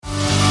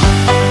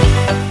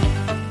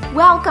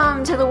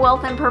Welcome to the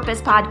Wealth and Purpose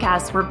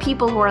podcast, where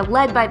people who are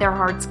led by their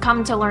hearts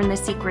come to learn the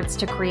secrets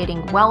to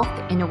creating wealth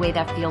in a way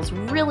that feels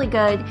really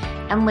good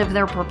and live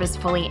their purpose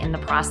fully in the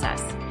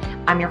process.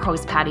 I'm your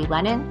host, Patty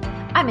Lennon.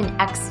 I'm an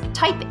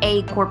ex-type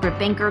A corporate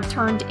banker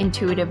turned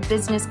intuitive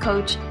business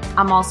coach.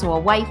 I'm also a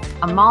wife,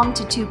 a mom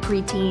to 2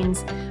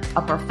 preteens,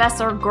 a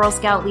professor, Girl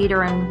Scout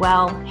leader, and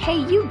well, hey,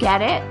 you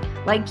get it.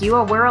 Like you,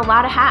 I wear a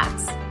lot of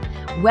hats.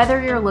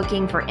 Whether you're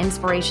looking for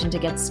inspiration to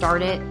get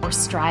started or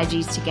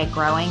strategies to get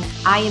growing,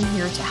 I am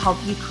here to help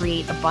you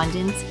create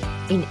abundance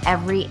in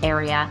every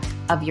area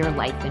of your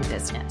life and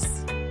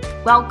business.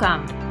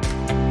 Welcome.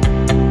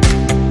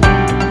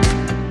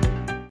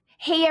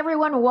 Hey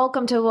everyone,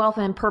 welcome to the Wealth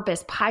and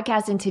Purpose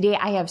podcast. And today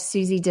I have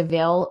Susie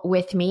DeVille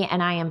with me,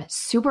 and I am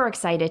super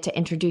excited to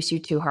introduce you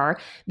to her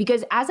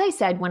because, as I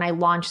said when I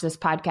launched this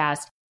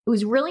podcast, it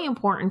was really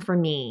important for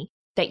me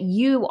that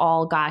you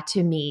all got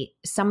to meet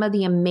some of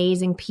the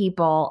amazing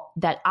people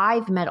that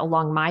I've met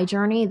along my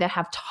journey that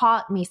have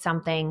taught me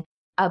something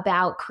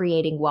about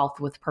creating wealth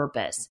with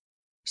purpose.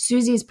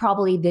 Susie is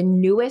probably the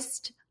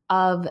newest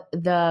of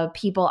the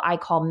people I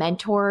call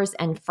mentors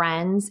and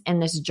friends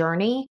in this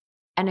journey.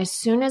 And as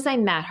soon as I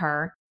met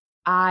her,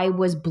 I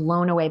was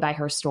blown away by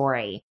her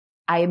story.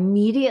 I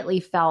immediately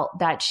felt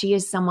that she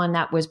is someone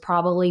that was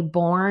probably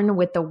born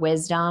with the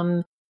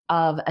wisdom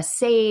of a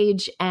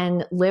sage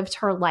and lived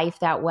her life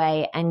that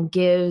way and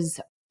gives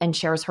and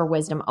shares her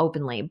wisdom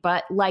openly.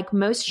 But like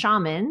most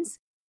shamans,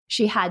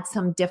 she had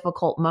some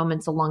difficult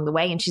moments along the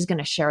way, and she's going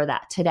to share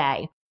that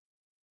today.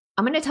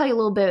 I'm going to tell you a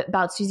little bit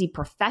about Susie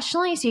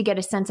professionally so you get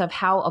a sense of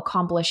how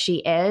accomplished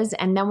she is,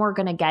 and then we're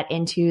going to get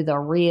into the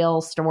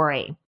real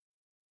story.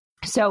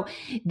 So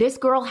this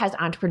girl has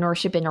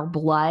entrepreneurship in her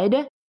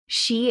blood.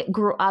 She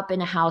grew up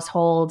in a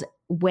household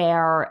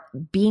where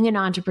being an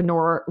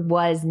entrepreneur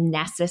was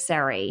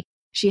necessary.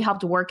 She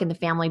helped work in the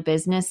family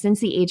business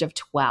since the age of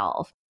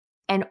 12.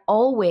 And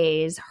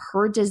always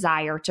her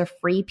desire to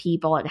free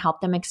people and help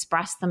them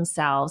express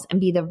themselves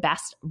and be the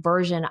best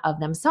version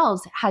of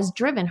themselves has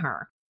driven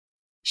her.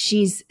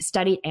 She's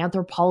studied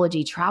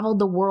anthropology, traveled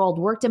the world,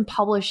 worked in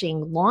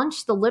publishing,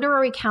 launched the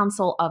Literary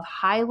Council of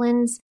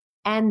Highlands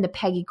and the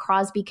Peggy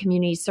Crosby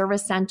Community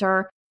Service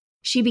Center.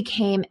 She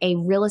became a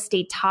real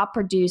estate top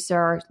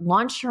producer,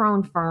 launched her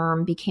own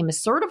firm, became a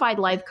certified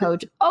life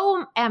coach.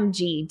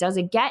 OMG, does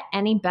it get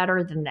any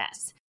better than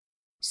this?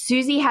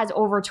 Susie has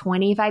over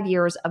 25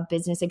 years of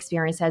business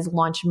experience, has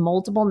launched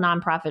multiple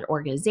nonprofit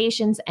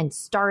organizations and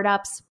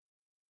startups.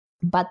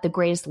 But the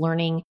greatest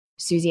learning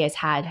Susie has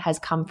had has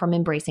come from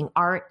embracing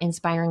art,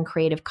 inspiring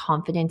creative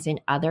confidence in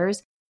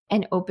others,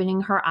 and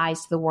opening her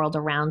eyes to the world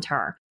around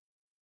her.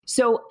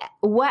 So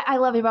what I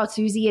love about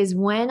Susie is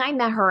when I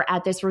met her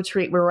at this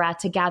retreat we were at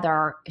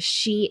together,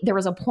 there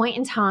was a point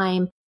in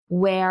time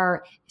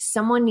where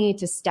someone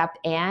needed to step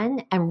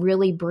in and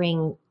really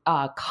bring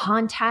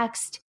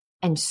context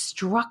and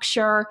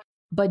structure,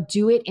 but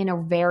do it in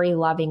a very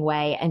loving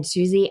way. And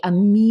Susie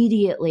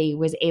immediately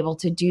was able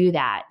to do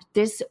that.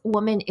 This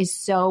woman is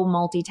so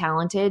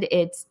multi-talented.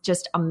 It's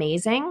just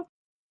amazing.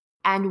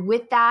 And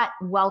with that,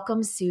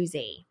 welcome,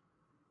 Susie.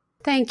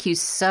 Thank you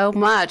so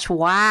much.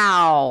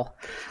 Wow.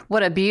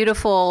 What a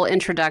beautiful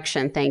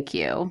introduction. Thank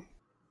you.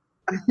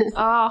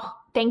 Oh,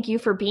 thank you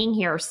for being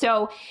here.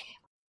 So,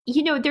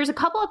 there's a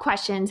couple of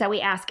questions that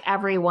we ask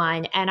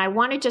everyone, and I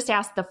want to just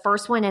ask the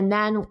first one, and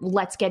then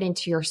let's get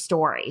into your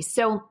story.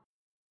 So,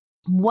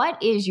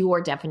 what is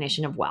your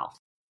definition of wealth?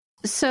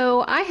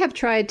 So I have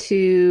tried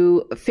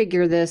to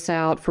figure this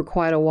out for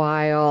quite a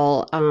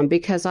while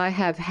because I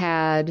have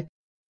had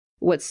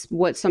what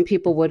some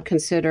people would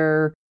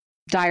consider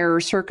dire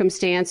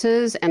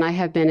circumstances, and I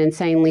have been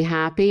insanely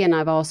happy, and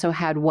I've also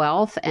had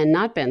wealth and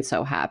not been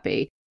so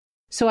happy.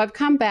 So I've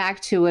come back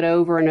to it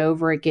over and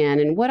over again,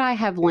 and what I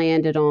have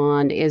landed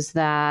on is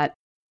that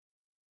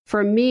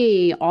for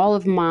me, all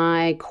of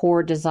my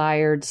core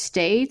desired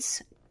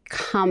states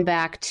come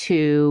back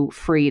to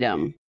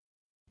freedom.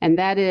 And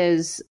that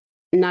is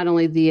not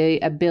only the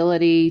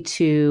ability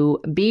to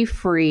be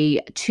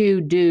free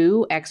to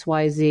do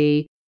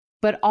XYZ,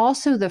 but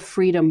also the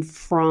freedom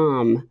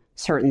from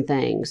certain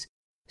things.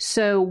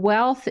 So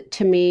wealth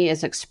to me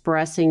is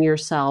expressing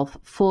yourself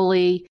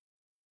fully.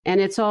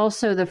 And it's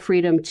also the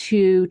freedom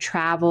to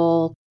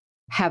travel,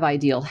 have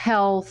ideal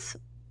health,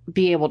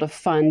 be able to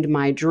fund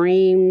my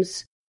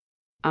dreams.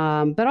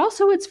 But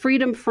also it's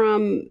freedom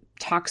from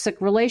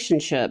toxic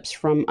relationships,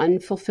 from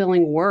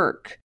unfulfilling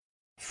work,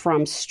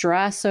 from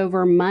stress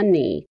over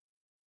money.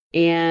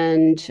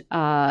 And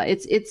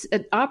it's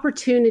an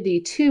opportunity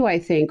too, I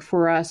think,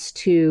 for us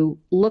to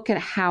look at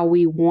how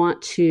we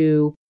want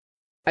to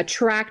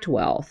attract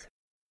wealth.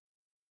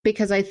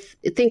 Because I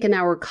think in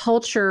our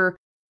culture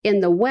in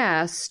the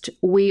West,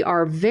 we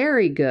are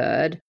very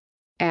good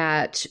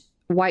at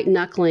white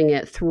knuckling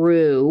it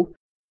through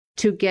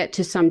to get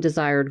to some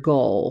desired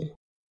goal.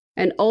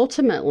 And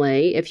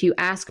ultimately, if you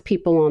ask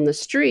people on the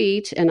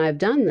street, and I've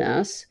done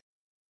this,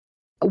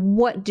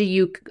 what do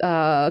you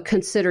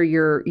consider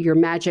your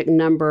magic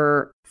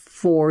number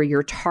for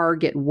your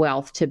target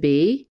wealth to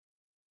be?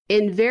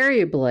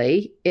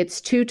 invariably,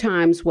 it's 2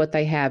 times what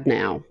they have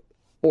now,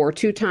 or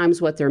 2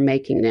 times what they're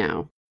making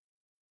now,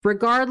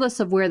 regardless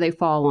of where they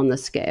fall on the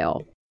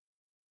scale.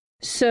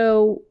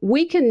 So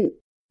we can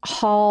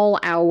haul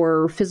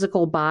our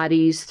physical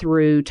bodies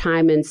through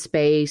time and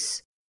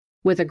space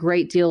with a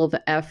great deal of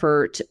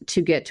effort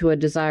to get to a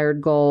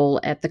desired goal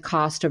at the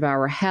cost of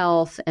our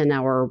health and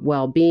our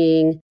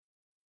well-being,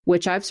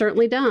 which I've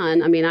certainly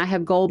done. I mean, I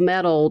have gold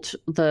medaled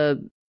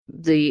the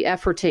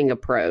efforting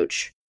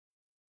approach,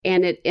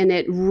 and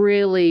it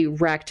really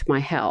wrecked my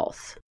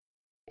health.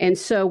 And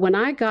so when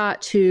I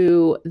got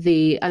to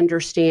the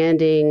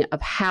understanding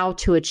of how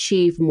to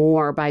achieve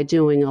more by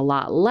doing a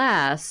lot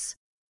less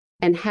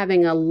and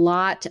having a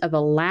lot of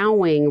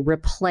allowing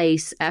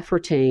replace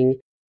efforting,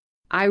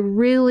 I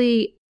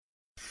really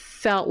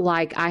felt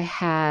like I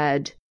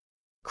had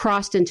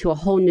crossed into a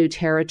whole new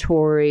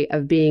territory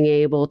of being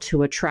able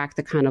to attract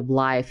the kind of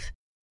life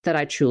that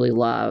I truly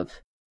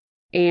love.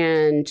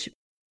 And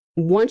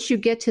once you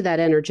get to that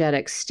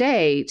energetic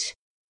state,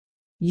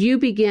 you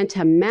begin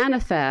to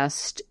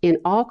manifest in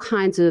all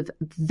kinds of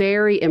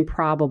very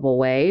improbable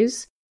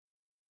ways.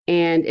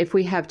 And if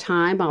we have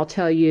time, I'll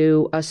tell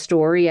you a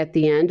story at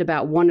the end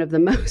about one of the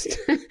most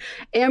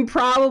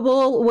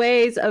improbable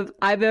ways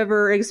I've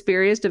ever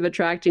experienced of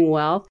attracting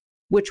wealth,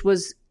 which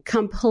was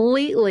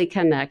completely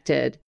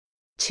connected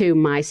to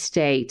my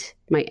state,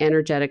 my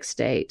energetic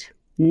state.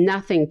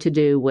 Nothing to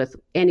do with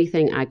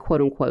anything I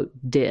quote unquote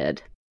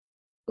did.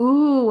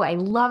 Ooh, I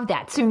love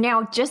that. So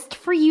now just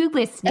for you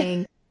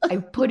listening, I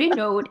put a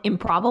note,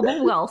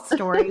 improbable wealth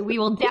story. We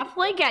will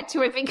definitely get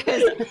to it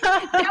because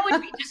that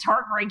would be just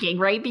heartbreaking,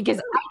 right? Because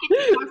I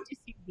get to talk to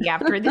Susie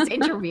after this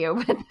interview,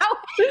 but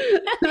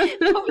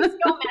that was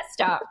so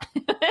messed up.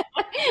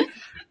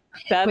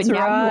 That's but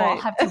now right. you all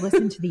have to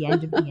listen to the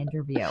end of the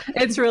interview.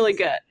 It's really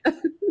good.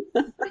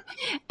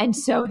 And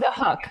so the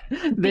hook.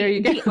 There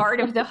you go. The art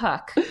of the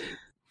hook.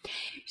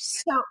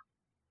 So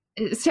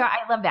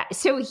I love that.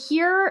 So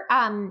here,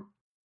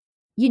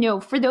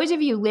 for those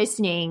of you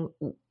listening,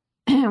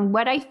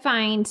 what I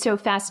find so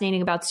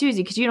fascinating about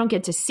Susie, because you don't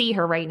get to see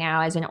her right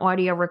now as an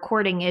audio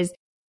recording, is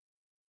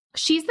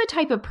she's the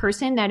type of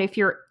person that if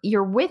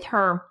you're with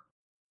her,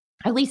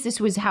 at least this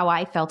was how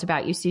I felt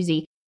about you,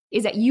 Susie,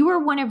 is that you were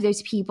one of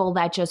those people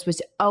that just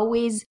was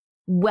always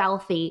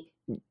wealthy,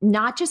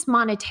 not just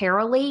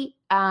monetarily,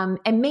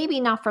 and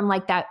maybe not from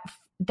like that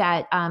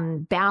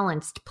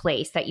balanced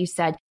place that you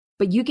said,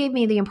 but you gave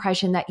me the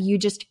impression that you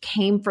just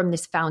came from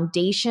this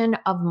foundation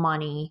of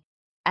money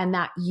and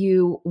that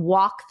you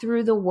walk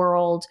through the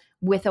world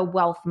with a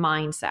wealth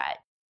mindset.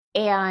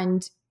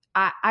 And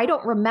I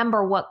don't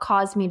remember what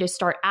caused me to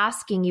start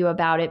asking you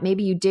about it.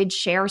 Maybe you did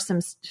share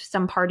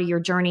some part of your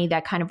journey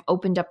that kind of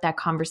opened up that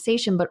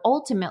conversation. But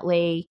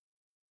ultimately,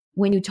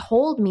 when you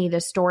told me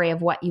the story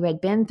of what you had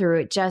been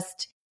through,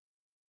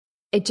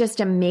 it just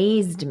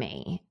amazed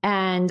me.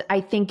 And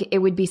I think it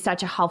would be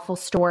such a helpful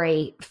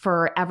story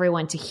for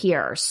everyone to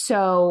hear.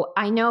 So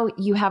I know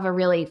you have a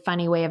really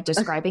funny way of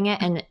describing it,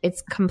 and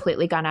it's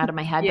completely gone out of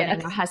my head, Yes. but I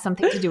know it has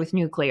something to do with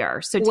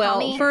nuclear. So tell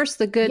me. First,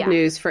 the good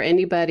news for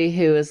anybody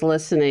who is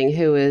listening,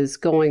 who is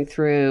going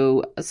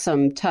through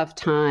some tough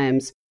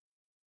times,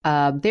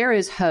 there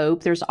is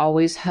hope. There's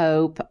always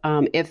hope.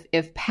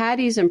 If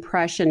Patty's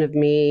impression of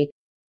me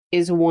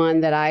is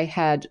one that I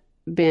had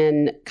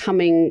been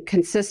coming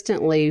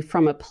consistently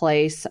from a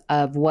place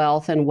of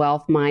wealth and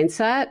wealth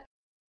mindset,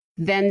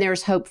 then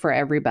there's hope for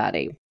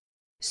everybody.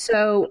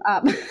 So,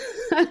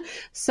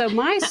 so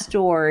my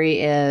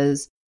story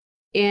is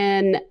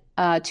in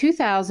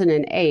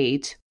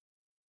 2008,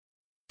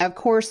 of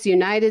course, the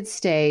United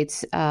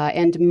States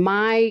and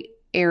my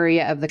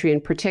area of the country in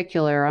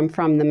particular, I'm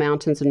from the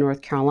mountains of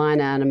North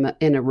Carolina and I'm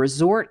in a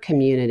resort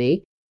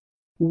community.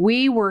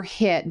 We were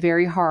hit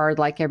very hard,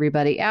 like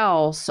everybody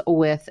else,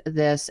 with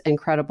this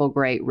incredible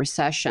Great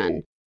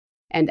Recession.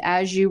 And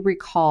as you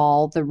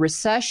recall, the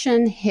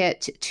recession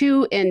hit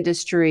 2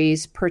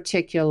 industries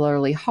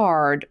particularly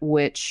hard,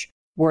 which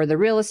were the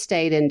real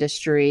estate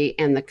industry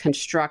and the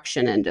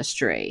construction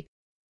industry.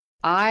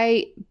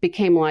 I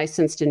became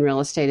licensed in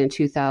real estate in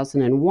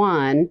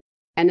 2001,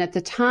 and at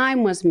the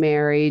time was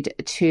married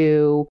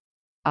to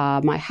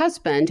my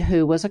husband,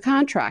 who was a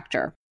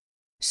contractor.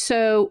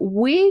 So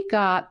we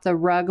got the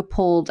rug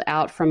pulled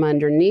out from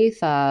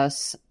underneath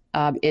us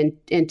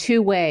in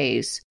 2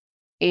 ways.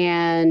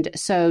 And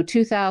so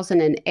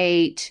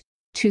 2008,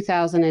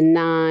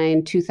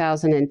 2009,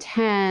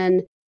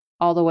 2010,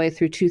 all the way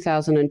through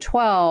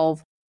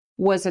 2012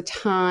 was a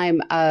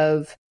time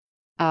of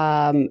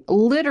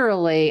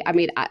literally, I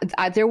mean,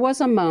 there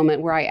was a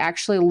moment where I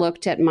actually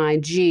looked at my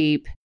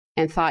Jeep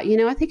and thought,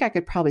 I think I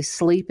could probably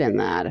sleep in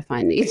that if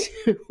I need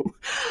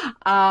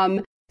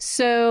to.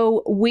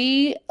 So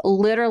we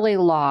literally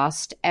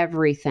lost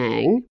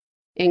everything,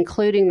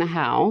 including the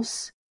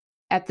house.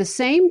 At the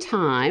same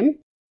time,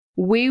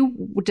 we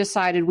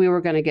decided we were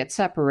going to get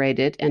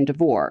separated and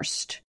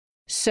divorced.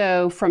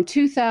 So from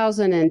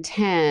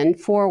 2010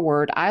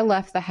 forward, I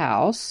left the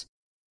house,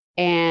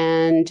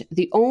 and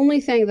the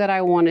only thing that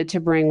I wanted to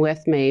bring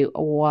with me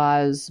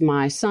was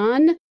my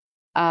son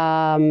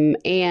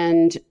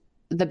and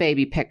the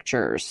baby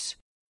pictures.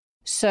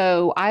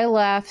 So I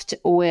left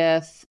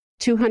with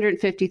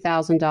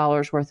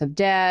 $250,000 worth of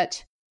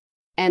debt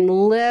and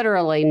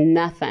literally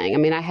nothing. I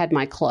mean, I had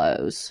my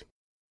clothes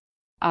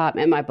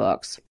and my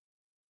books.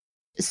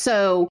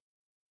 So,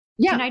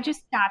 yeah. Can I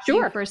just stop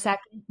you for a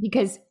second?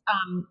 Because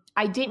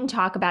I didn't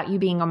talk about you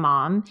being a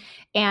mom.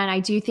 And I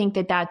do think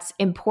that that's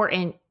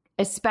important,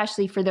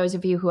 especially for those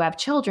of you who have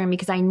children,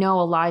 because I know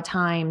a lot of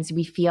times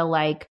we feel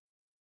like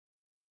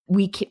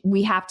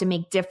we have to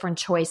make different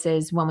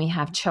choices when we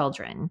have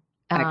children.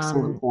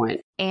 Excellent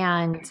point.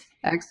 And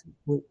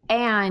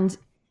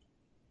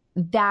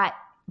that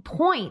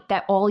point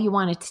that all you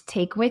wanted to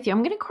take with you,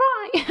 I'm going to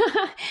cry.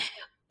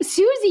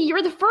 Susie,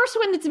 you're the first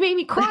one that's made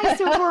me cry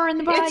so far in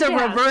the podcast. It's a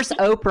reverse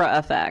Oprah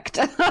effect.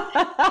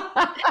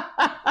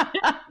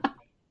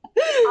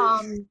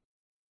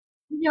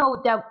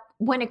 That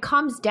when it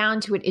comes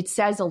down to it, it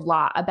says a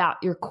lot about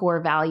your core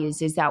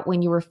values, is that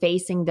when you were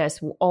facing this,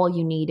 all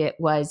you needed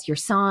was your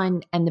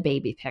son and the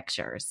baby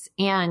pictures.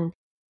 And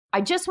I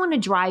just want to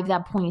drive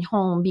that point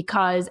home,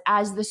 because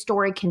as the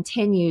story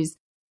continues,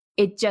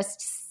 it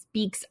just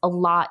speaks a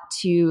lot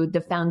to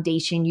the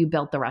foundation you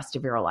built the rest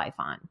of your life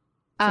on.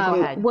 So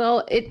go ahead.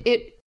 Well,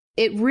 it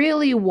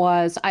really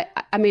was.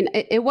 I mean,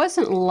 it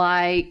wasn't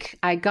like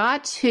I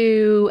got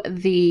to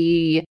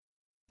the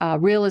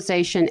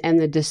realization and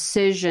the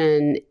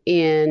decision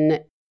in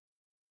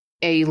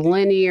a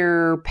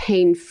linear,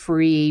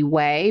 pain-free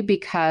way,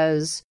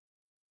 because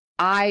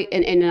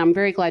and I'm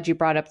very glad you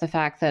brought up the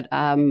fact that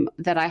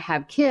that I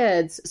have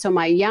kids. So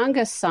my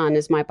youngest son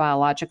is my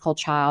biological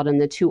child, and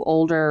the two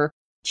older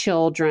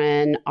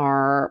children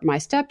are my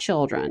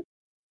stepchildren.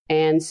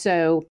 And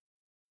so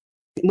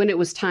when it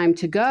was time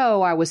to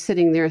go, I was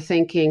sitting there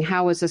thinking,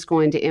 how is this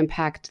going to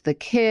impact the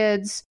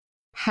kids?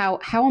 How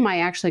am I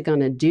actually going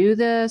to do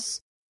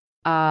this?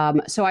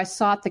 So I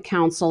sought the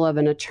counsel of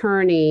an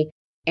attorney,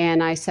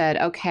 and I said,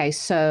 okay,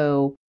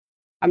 so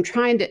I'm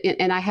trying to,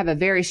 and I have a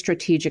very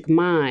strategic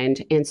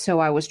mind. And so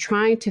I was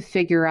trying to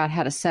figure out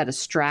how to set a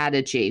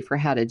strategy for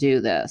how to do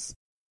this.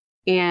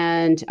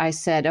 And I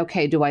said,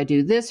 okay, do I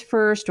do this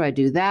first? Do I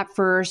do that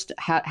first?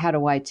 How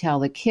do I tell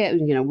the kid,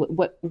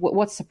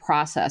 what's the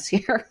process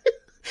here?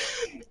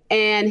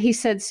 And he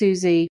said,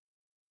 Susie,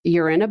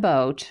 you're in a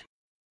boat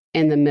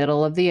in the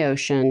middle of the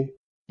ocean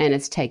and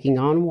it's taking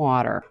on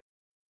water.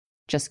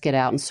 Just get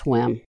out and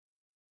swim.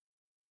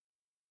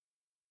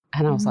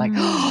 And I was like,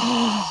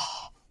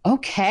 oh,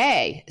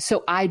 okay.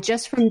 So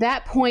from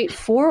that point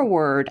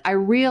forward, I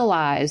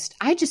realized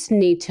I just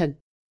need to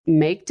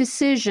make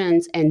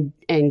decisions and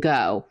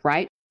go,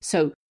 right?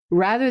 So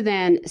rather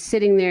than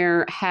sitting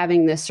there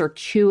having this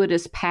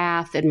circuitous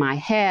path in my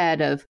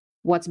head of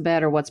what's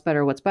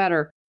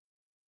better,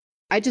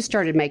 I just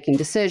started making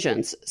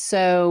decisions.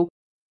 So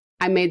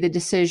I made the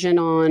decision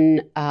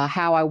on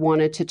how I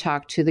wanted to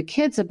talk to the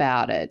kids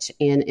about it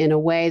in a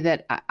way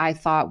that I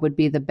thought would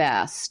be the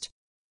best.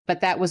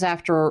 But that was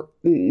after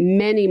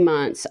many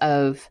months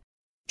of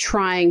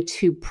trying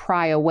to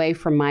pry away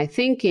from my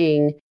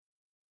thinking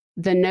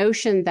the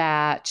notion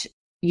that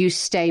you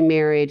stay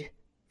married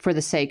for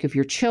the sake of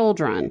your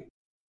children.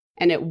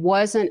 And it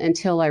wasn't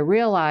until I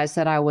realized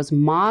that I was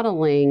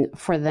modeling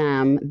for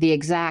them the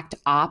exact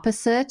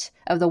opposite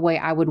of the way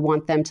I would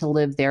want them to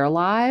live their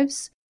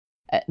lives.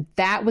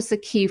 That was the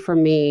key for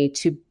me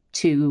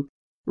to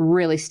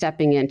really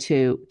stepping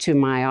into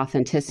my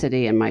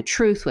authenticity and my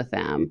truth with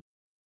them.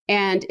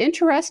 And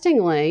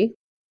interestingly,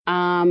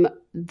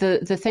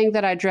 the thing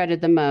that I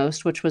dreaded the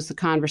most, which was the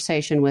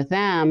conversation with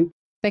them,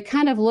 they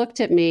kind of looked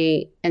at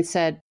me and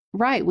said,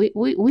 right, we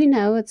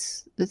know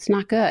it's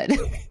not good.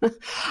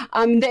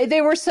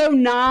 They were so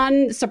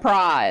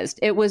non-surprised.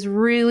 It was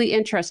really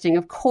interesting.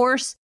 Of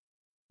course,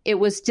 it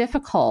was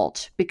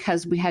difficult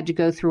because we had to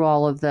go through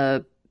all of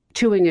the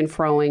toing and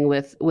froing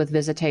with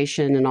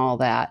visitation and all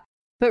that.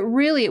 But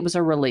really, it was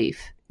a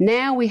relief.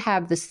 Now we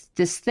have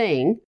this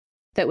thing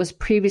that was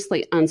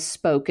previously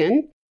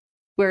unspoken,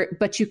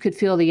 but you could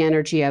feel the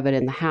energy of it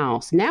in the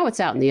house. Now it's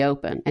out in the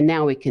open, and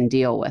now we can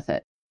deal with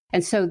it.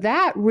 And so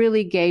that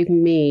really gave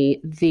me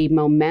the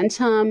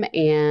momentum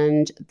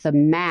and the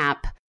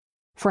map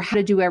for how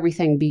to do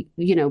everything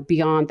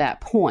beyond that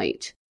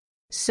point.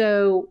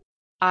 So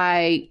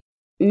I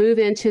moved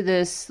into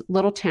this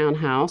little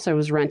townhouse. I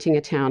was renting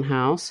a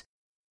townhouse.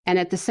 And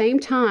at the same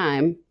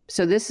time,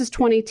 so this is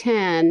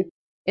 2010,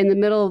 in the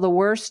middle of the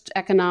worst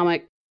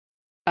economic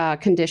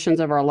conditions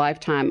of our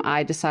lifetime,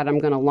 I decided I'm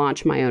going to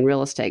launch my own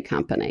real estate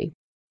company.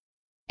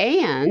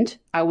 And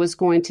I was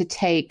going to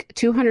take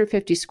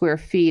 250 square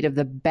feet of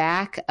the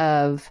back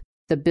of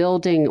the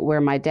building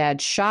where my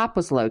dad's shop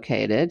was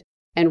located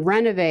and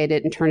renovate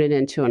it and turn it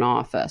into an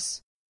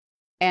office.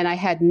 And I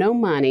had no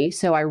money,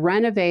 so I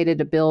renovated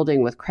a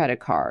building with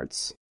credit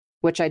cards,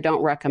 which I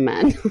don't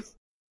recommend.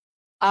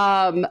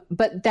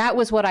 But that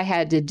was what I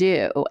had to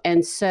do.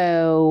 And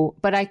so,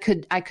 but I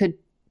could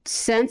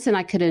sense and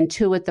I could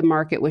intuit the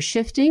market was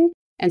shifting.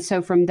 And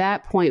so from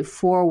that point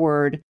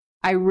forward,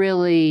 I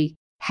really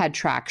had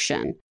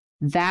traction.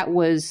 That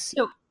was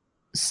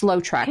slow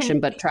traction,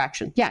 but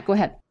traction. Yeah, go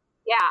ahead.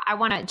 Yeah, I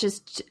want to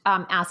just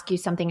ask you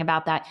something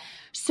about that.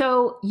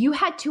 So you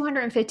had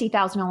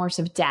 $250,000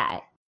 of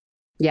debt.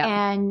 Yeah.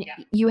 And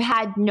you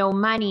had no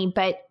money,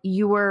 but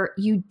you were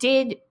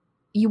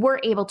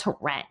able to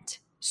rent.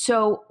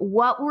 So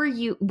what were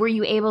you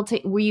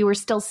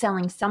still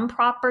selling some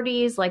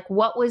properties? Like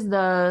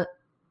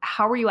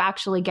how were you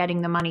actually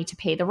getting the money to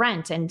pay the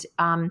rent and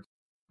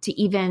to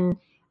even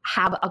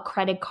have a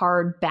credit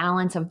card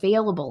balance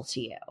available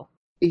to you?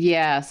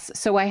 Yes.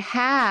 So I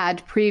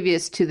had,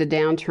 previous to the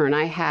downturn,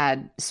 I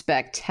had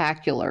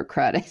spectacular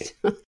credit.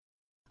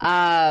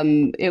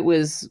 It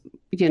was,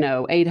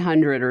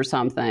 800 or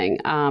something,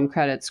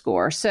 credit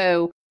score.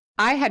 So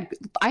I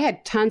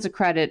had tons of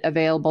credit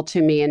available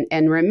to me.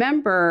 And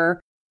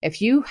remember,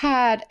 if you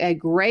had a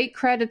great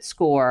credit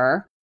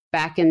score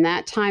back in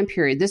that time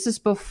period, this is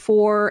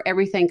before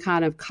everything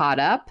kind of caught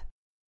up.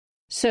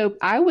 So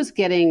I was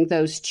getting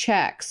those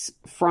checks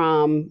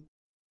from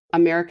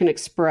American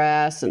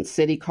Express and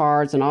City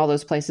Cards and all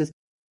those places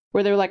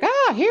where they're like,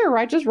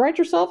 here, just write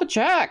yourself a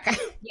check.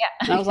 Yeah.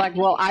 And I was like,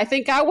 well, I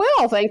think I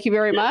will. Thank you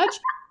very much.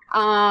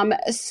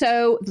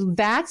 So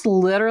that's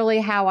literally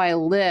how I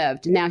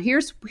lived. Now,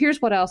 here's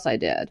what else I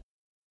did.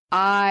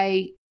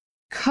 I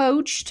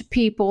coached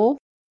people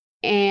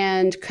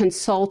and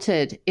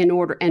consulted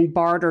and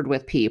bartered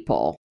with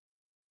people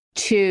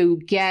to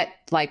get,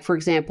 like, for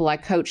example, I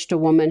coached a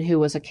woman who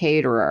was a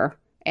caterer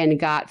and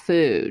got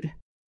food.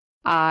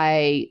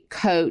 I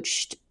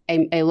coached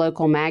a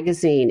local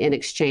magazine in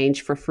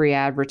exchange for free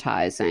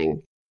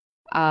advertising.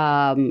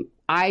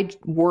 I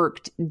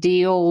worked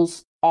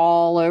deals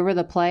all over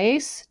the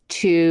place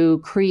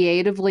to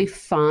creatively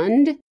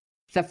fund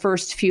the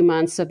first few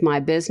months of my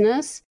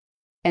business.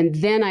 And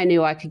then I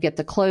knew I could get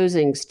the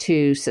closings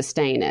to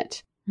sustain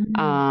it.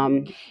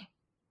 And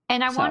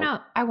I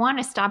want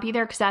to stop you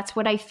there because that's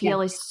what I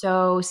feel is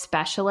so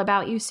special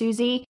about you,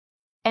 Susie.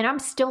 And I'm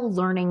still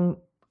learning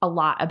a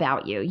lot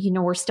about you.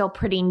 We're still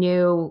pretty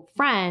new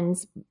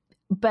friends,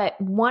 but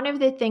one of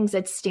the things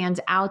that stands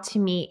out to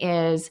me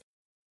is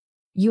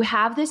you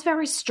have this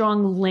very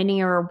strong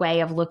linear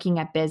way of looking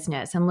at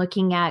business and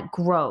looking at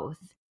growth.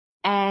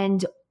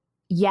 And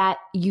yet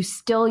you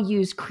still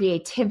use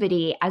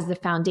creativity as the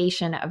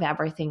foundation of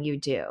everything you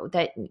do,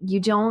 that you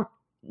don't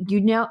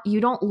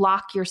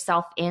lock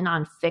yourself in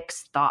on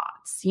fixed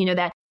thoughts.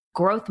 That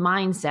growth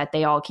mindset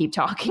they all keep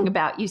talking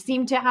about. You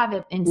seem to have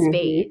it in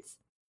spades.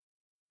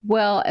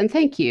 Well, and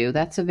thank you.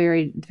 That's a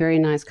very, very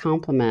nice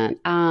compliment.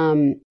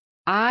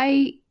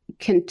 I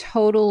can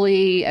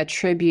totally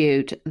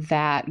attribute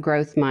that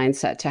growth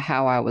mindset to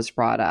how I was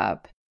brought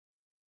up.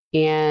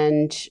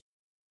 And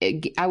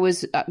I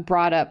was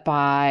brought up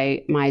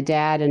by my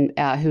dad, and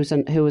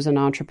who was an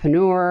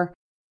entrepreneur,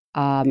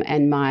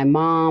 and my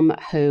mom,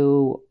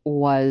 who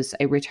was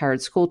a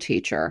retired school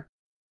teacher.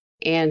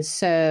 And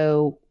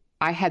so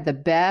I had the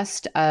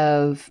best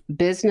of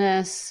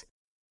business,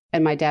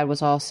 and my dad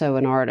was also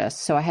an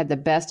artist. So I had the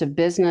best of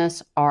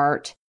business,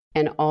 art,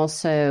 and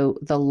also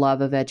the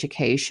love of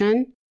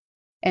education.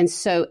 And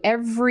so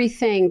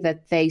everything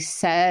that they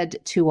said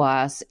to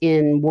us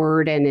in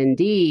word and in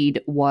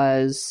deed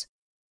was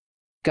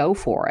go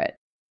for it.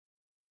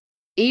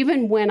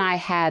 Even when I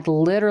had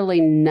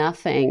literally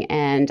nothing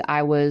and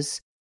I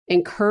was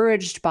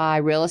encouraged by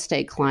real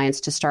estate clients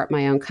to start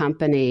my own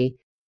company,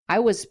 I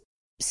was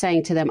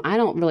saying to them, I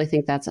don't really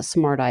think that's a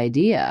smart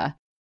idea.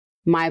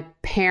 My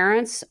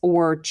parents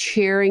were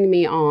cheering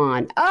me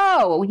on.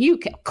 Oh,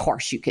 of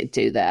course you could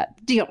do that.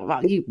 You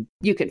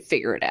can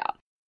figure it out.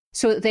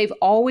 So they've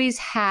always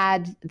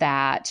had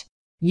that,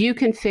 you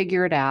can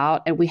figure it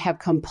out, and we have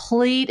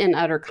complete and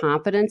utter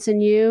confidence in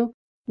you,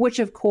 which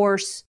of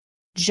course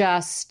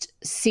just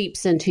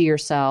seeps into your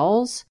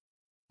cells.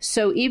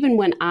 So even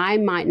when I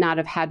might not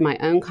have had my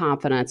own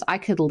confidence, I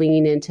could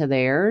lean into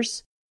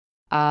theirs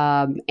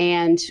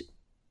and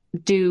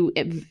do,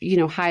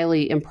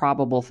 highly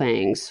improbable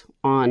things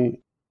on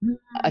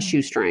a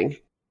shoestring.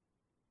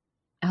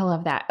 I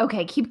love that.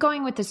 Okay, keep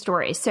going with the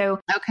story.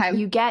 So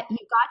you got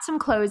some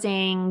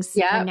closings,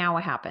 and now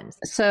what happens?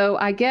 So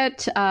I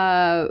get,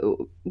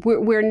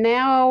 we're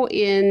now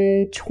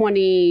in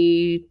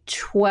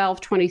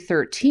 2012,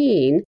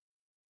 2013,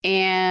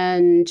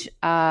 and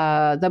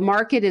the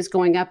market is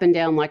going up and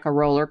down like a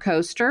roller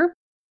coaster.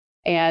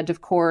 And of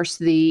course,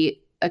 the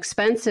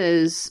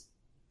expenses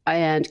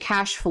and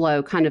cash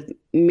flow kind of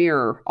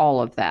mirror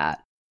all of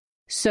that.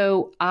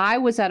 So I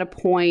was at a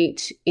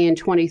point in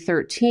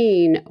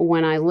 2013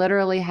 when I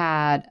literally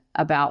had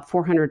about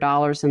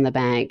 $400 in the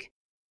bank.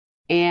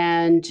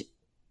 And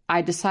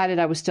I decided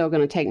I was still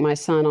going to take my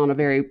son on a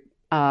very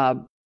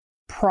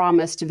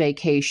promised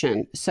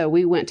vacation. So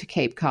we went to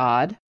Cape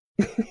Cod.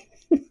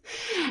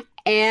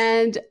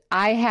 And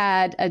I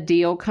had a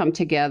deal come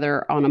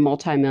together on a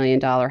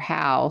multi-million-dollar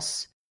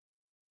house.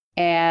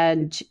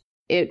 And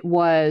it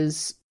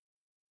was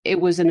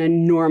an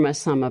enormous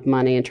sum of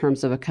money in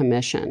terms of a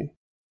commission.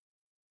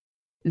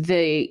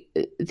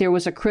 There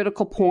was a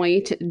critical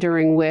point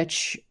during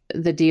which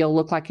the deal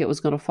looked like it was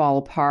going to fall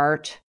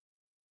apart.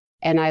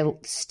 And I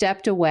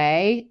stepped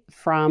away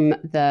from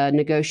the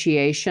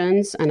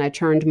negotiations and I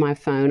turned my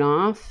phone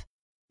off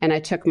and I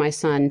took my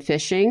son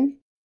fishing.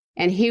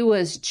 And he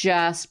was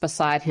just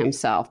beside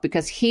himself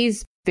because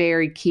he's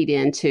very keyed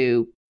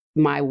into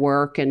my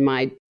work and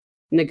my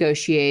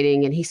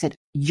negotiating. And he said,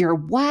 "You're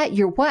what?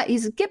 You're what?" He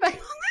said, "Get back on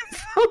that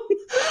phone."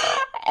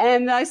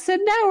 And I said,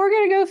 "No, we're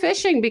going to go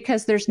fishing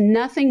because there's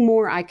nothing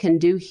more I can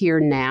do here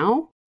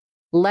now.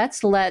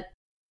 Let's let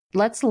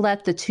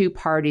the two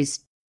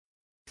parties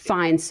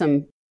find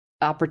some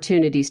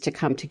opportunities to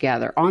come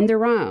together on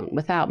their own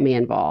without me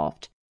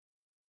involved."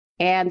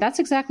 And that's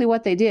exactly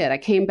what they did.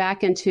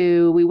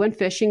 We went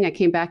fishing. I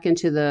came back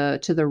into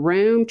the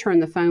room,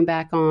 turned the phone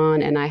back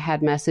on, and I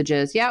had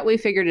messages. "Yeah, we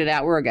figured it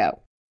out. We're a go."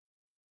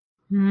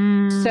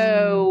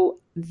 So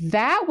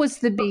that was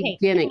the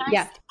beginning.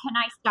 Can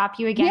I stop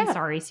you again? Yeah.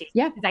 Sorry, Susie.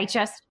 Yeah.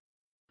 Because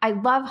I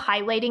love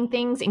highlighting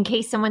things in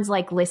case someone's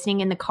like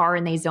listening in the car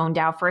and they zoned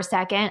out for a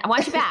second. I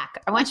want you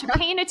back. I want you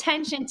paying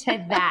attention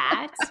to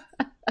that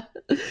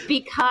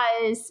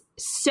because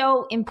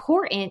so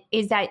important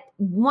is that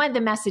one of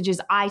the messages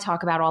I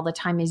talk about all the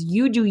time is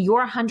you do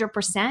your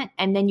 100%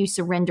 and then you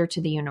surrender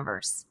to the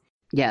universe.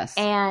 Yes.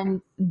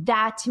 And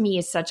that to me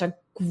is such a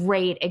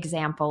great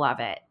example of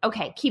it.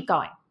 Okay, keep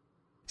going.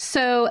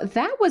 So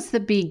that was the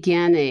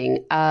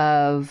beginning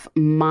of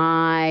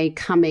my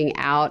coming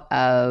out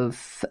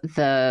of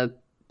the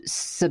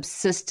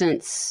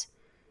subsistence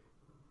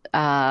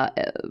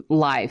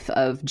life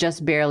of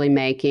just barely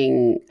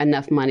making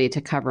enough money to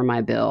cover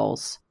my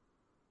bills.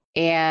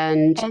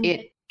 And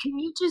can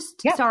you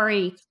just,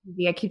 sorry,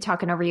 I keep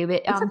talking over you,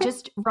 but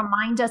just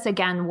remind us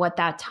again what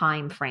that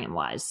time frame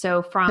was.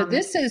 So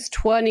this is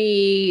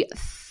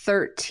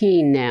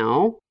 2013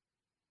 now.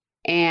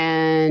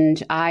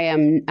 And I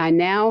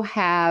now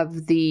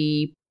have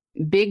the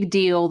big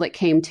deal that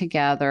came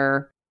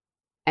together,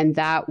 and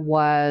that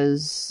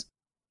was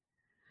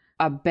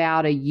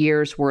about a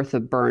year's worth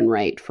of burn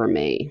rate for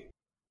me.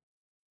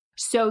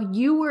 So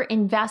you were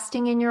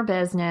investing in your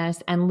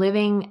business and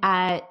living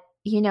at,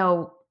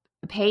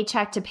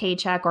 paycheck to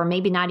paycheck, or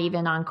maybe not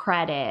even on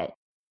credit,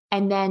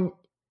 and then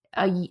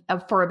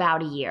for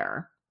about a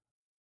year.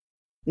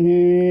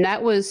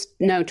 That was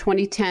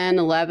 2010,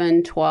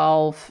 11,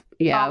 12.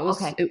 Yeah, it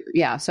was. Okay.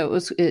 So it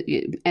was,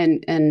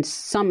 and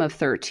some of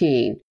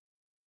 13.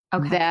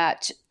 Okay.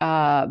 That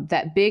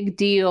big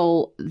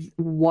deal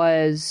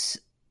was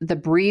the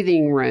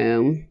breathing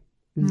room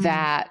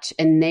that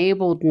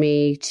enabled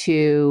me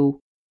to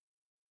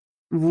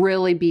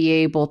really be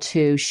able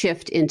to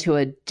shift into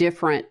a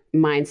different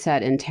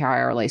mindset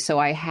entirely. So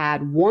I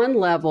had one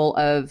level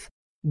of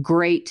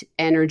great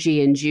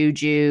energy and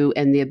juju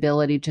and the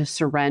ability to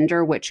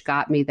surrender, which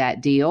got me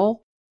that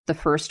deal, the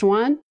first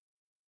one.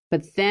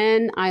 But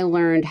then I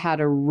learned how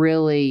to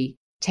really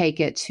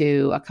take it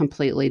to a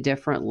completely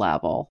different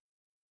level.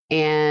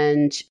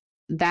 And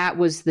that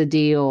was the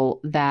deal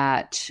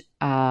that,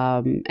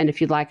 and if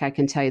you'd like, I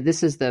can tell you,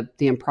 this is the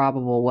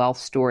improbable wealth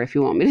story if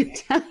you want me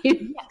to tell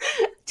you.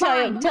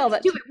 Tell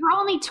that. Do it. We're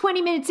only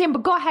 20 minutes in,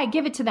 but go ahead,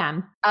 give it to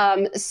them.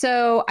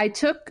 So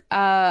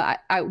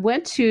I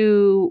went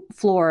to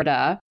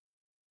Florida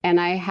and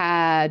I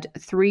had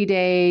 3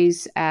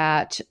 days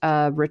at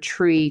a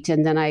retreat.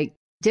 And then I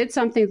did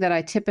something that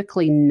I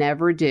typically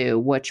never do,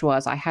 which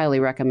was, I highly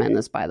recommend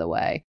this, by the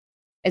way,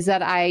 is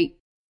that I,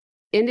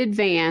 in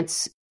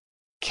advance,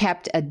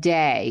 kept a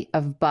day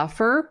of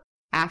buffer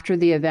after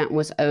the event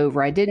was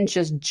over. I didn't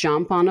just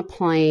jump on a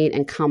plane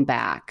and come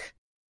back,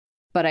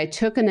 but I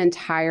took an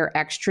entire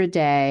extra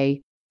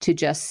day to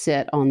just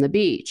sit on the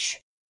beach.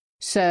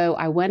 So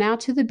I went out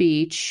to the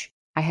beach.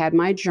 I had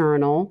my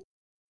journal.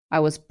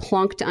 I was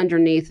plunked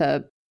underneath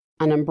an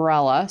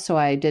umbrella so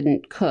I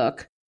didn't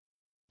cook.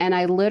 And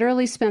I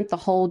literally spent the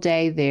whole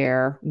day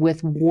there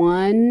with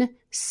one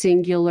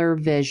singular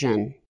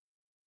vision.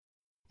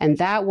 And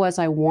that was,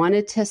 I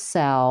wanted to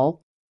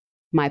sell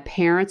my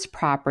parents'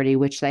 property,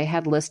 which they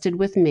had listed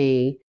with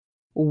me,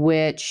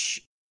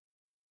 which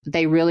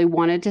they really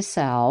wanted to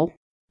sell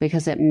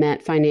because it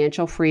meant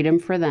financial freedom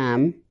for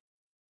them.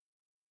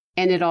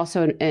 And it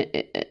also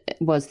it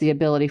was the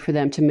ability for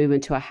them to move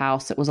into a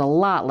house that was a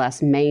lot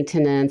less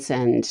maintenance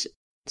and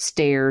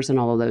stairs and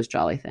all of those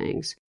jolly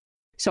things.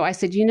 So I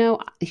said,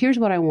 here's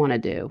what I want to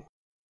do,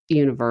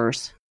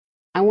 universe.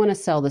 I want to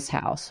sell this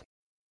house.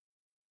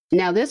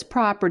 Now, this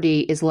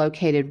property is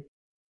located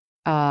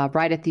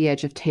right at the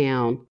edge of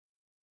town.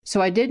 So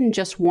I didn't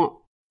just want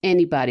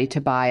anybody to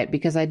buy it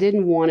because I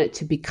didn't want it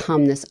to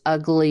become this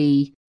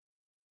ugly,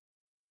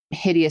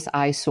 hideous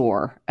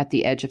eyesore at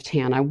the edge of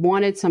town. I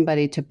wanted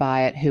somebody to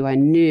buy it who I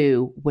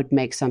knew would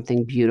make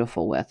something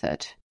beautiful with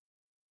it.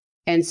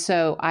 And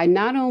so I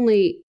not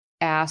only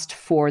asked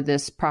for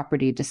this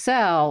property to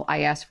sell,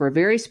 I asked for a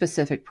very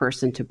specific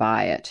person to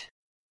buy it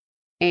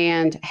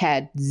and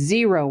had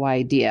zero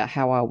idea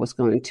how I was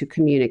going to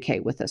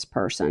communicate with this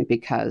person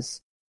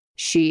because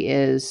she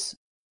is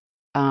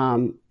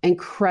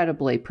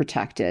incredibly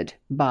protected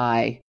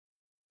by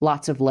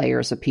lots of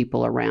layers of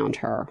people around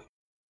her.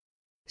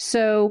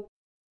 So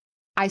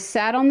I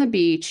sat on the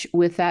beach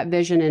with that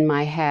vision in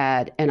my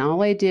head, and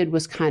all I did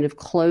was kind of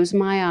close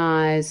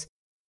my eyes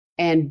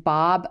and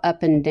bob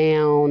up and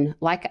down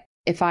like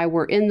if I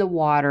were in the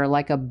water,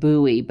 like a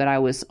buoy, but I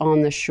was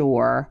on the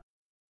shore,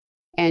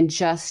 and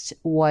just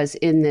was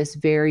in this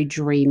very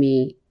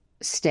dreamy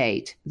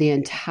state the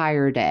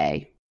entire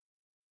day,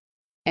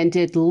 and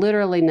did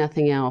literally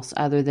nothing else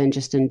other than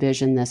just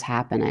envision this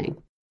happening.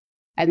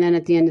 And then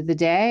at the end of the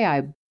day,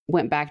 I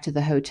went back to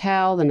the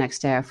hotel. The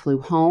next day I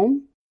flew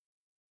home,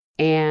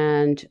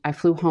 and I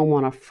flew home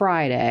on a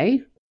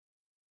Friday.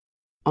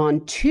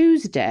 On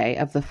Tuesday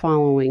of the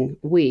following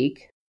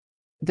week,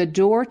 the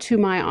door to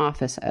my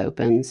office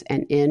opens,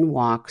 and in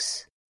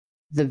walks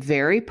the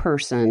very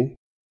person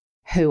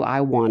who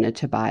I wanted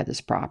to buy this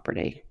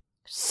property.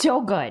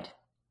 So good.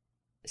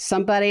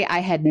 Somebody I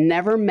had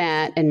never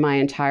met in my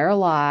entire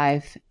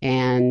life,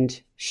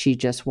 and she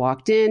just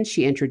walked in.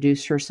 She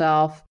introduced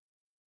herself,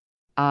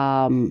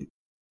 and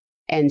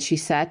she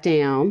sat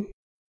down,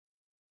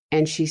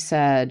 and she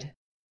said,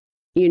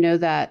 "You know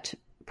that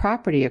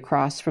property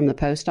across from the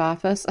post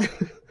office?"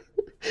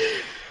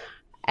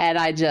 And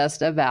I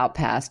just about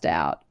passed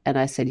out. And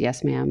I said,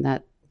 "Yes, ma'am.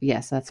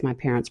 Yes, that's my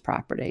parents'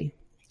 property."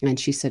 And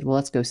she said, "Well,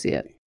 let's go see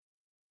it."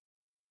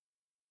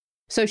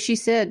 So she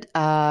said,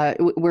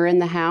 we're in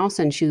the house,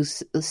 and she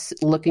was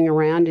looking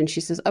around, and she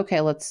says,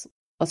 "Okay, let's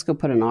go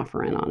put an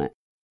offer in on it."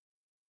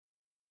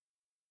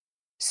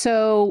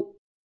 So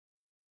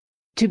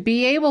to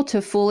be able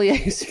to fully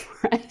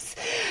express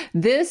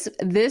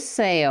this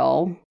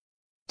sale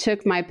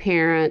took my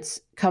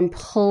parents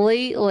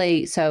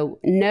completely, so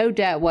no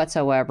debt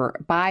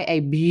whatsoever, buy a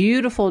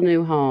beautiful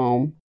new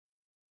home.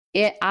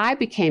 I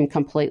became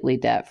completely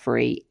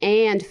debt-free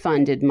and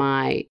funded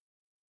my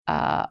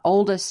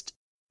oldest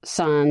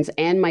sons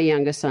and my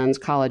youngest son's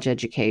college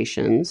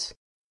educations,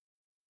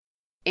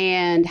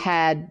 and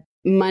had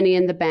money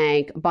in the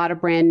bank, bought a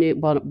brand new,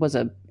 well, it was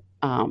a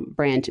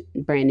brand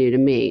new to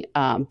me,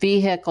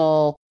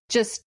 vehicle.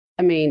 Just,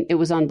 I mean, it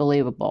was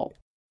unbelievable.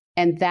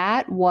 And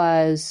that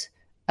was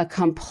a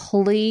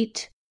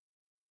complete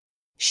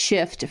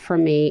shift for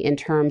me in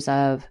terms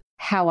of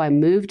how I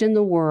moved in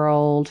the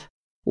world,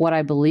 what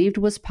I believed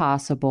was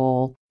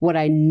possible, what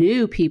I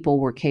knew people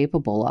were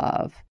capable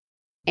of,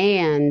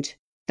 and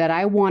that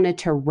I wanted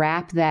to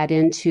wrap that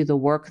into the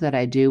work that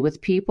I do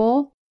with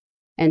people.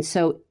 And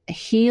so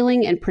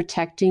healing and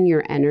protecting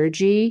your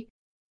energy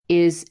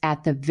is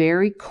at the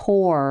very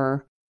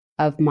core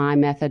of my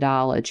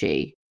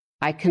methodology.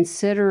 I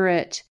consider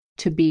it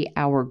to be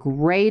our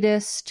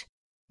greatest,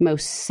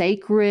 most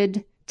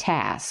sacred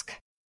task.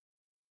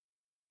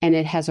 And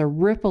it has a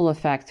ripple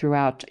effect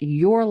throughout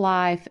your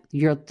life,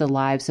 the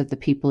lives of the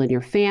people in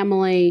your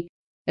family,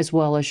 as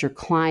well as your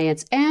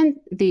clients, and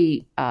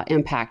the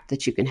impact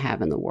that you can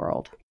have in the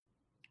world.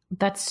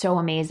 That's so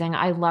amazing.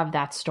 I love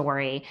that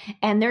story.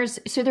 And there's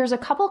a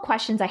couple of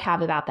questions I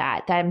have about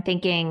that I'm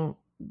thinking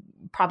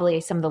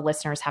probably some of the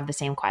listeners have the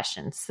same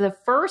questions. So the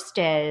first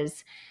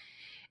is,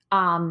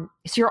 so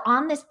you're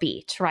on this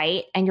beach,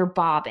 right? And you're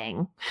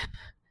bobbing.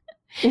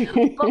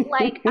 But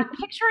like, I'm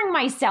picturing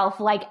myself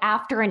like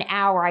after an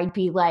hour, I'd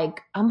be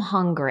like, I'm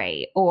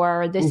hungry,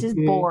 or this is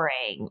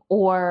boring,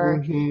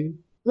 or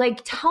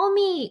like, tell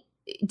me,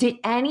 did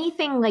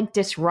anything like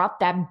disrupt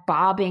that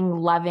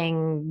bobbing,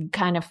 loving,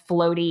 kind of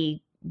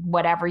floaty,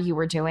 whatever you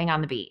were doing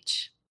on the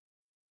beach?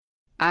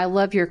 I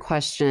love your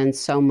question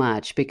so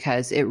much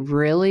because it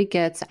really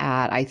gets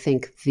at, I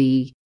think,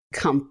 the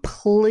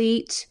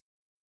complete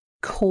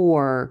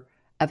core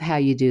of how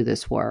you do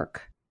this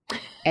work.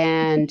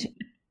 And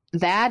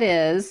that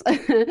is,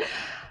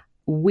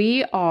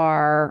 we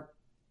are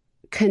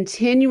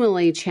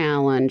continually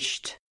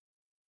challenged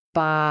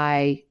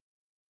by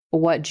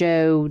what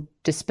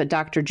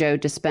Dr. Joe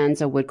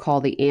Dispenza would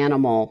call the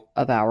animal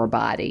of our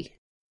body,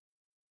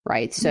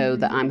 right? So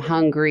I'm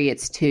hungry,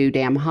 it's too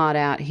damn hot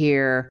out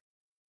here,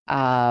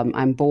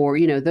 I'm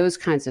bored, those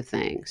kinds of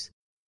things.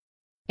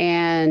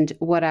 And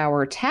what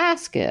our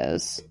task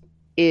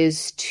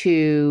is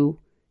to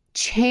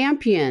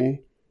champion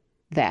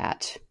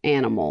that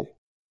animal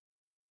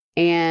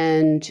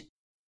and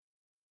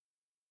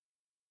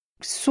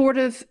sort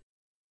of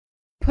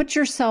put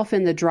yourself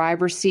in the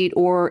driver's seat,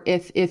 or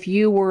if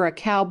you were a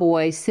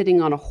cowboy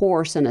sitting on a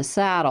horse in a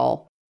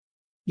saddle,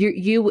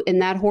 you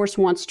and that horse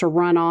wants to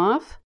run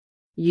off,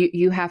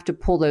 you have to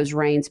pull those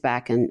reins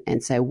back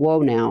and say, whoa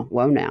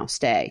now,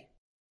 stay.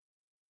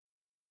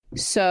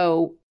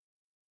 So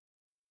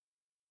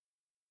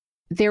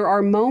there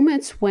are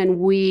moments when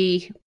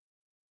we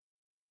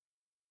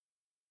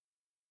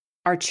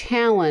are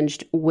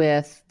challenged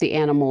with the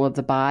animal of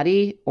the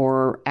body,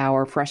 or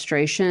our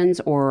frustrations,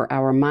 or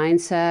our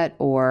mindset,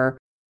 or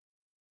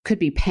could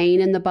be pain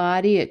in the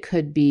body. It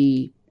could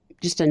be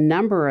just a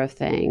number of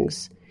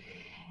things.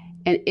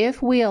 And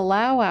if we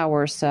allow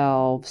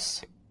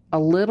ourselves a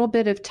little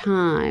bit of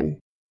time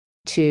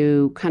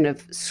to kind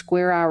of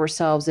square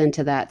ourselves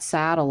into that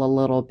saddle a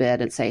little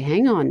bit and say,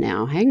 hang on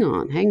now, hang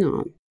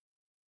on.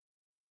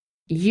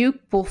 You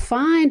will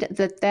find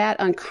that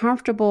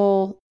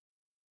uncomfortable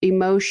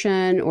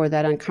emotion or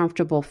that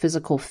uncomfortable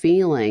physical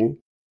feeling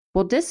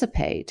will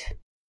dissipate.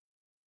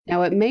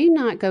 Now, it may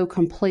not go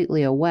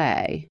completely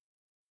away,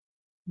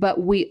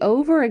 but we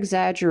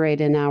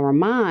over-exaggerate in our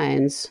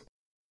minds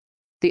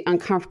the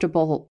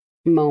uncomfortable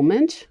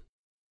moment,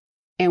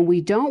 and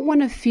we don't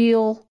want to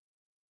feel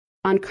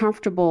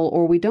uncomfortable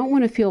or we don't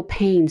want to feel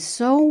pain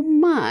so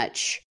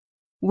much,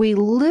 we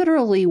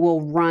literally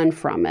will run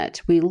from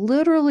it. We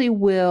literally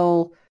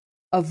will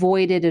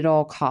avoid it at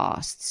all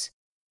costs.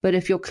 But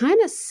if you'll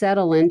kind of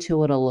settle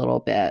into it a little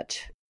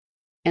bit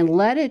and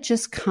let it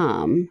just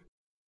come,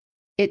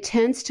 it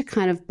tends to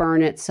kind of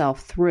burn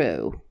itself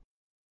through.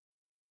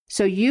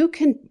 So you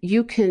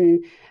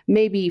can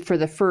maybe for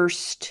the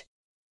first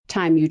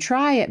time you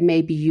try it,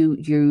 maybe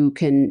you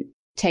can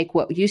take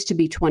what used to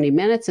be 20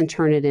 minutes and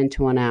turn it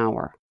into an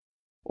hour,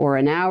 or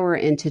an hour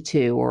into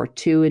 2, or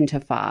 2 into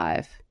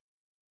 5.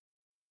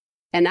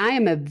 And I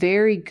am a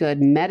very good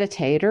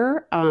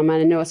meditator. I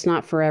know it's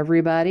not for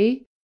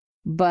everybody,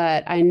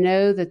 but I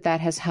know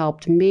that has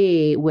helped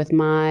me with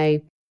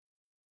my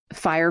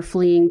fire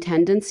fleeing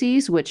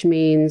tendencies, which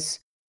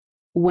means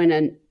when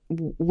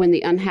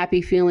the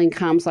unhappy feeling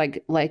comes,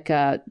 like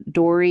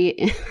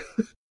Dory,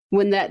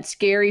 when that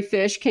scary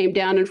fish came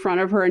down in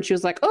front of her and she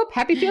was like, oh,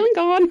 happy feeling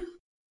gone.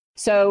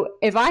 So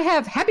if I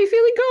have happy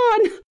feeling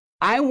gone,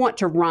 I want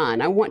to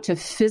run. I want to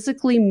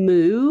physically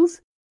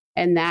move,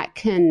 and that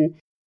can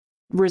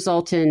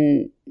result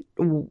in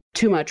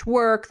too much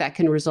work. That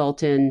can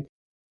result in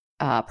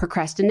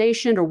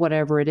procrastination or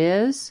whatever it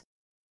is.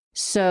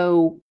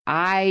 So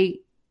I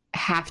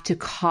have to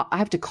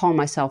call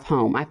myself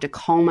home. I have to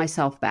call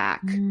myself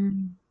back.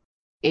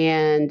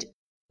 And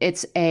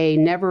it's a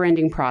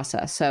never-ending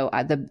process. So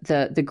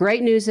the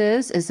great news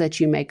is that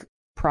you make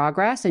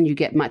progress and you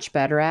get much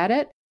better at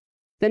it.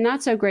 The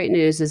not so great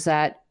news is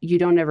that you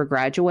don't ever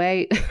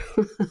graduate.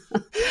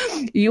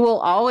 You will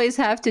always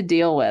have to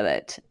deal with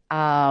it.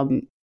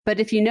 But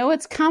if you know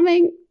it's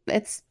coming,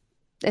 it's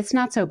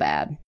not so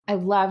bad. I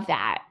love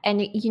that.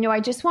 And, I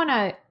just want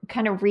to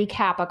kind of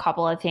recap a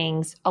couple of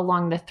things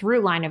along the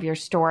through line of your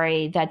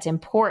story that's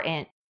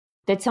important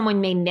that someone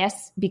may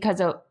miss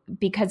because of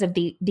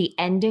the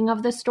ending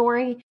of the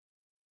story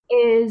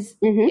is,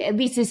 at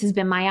least this has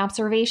been my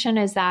observation,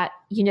 is that,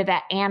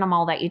 that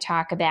animal that you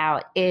talk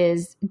about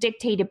is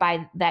dictated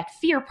by that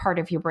fear part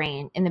of your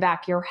brain in the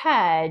back of your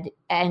head.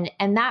 And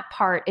that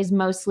part is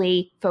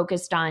mostly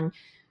focused on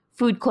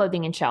food,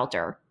 clothing, and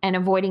shelter, and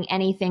avoiding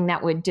anything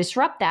that would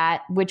disrupt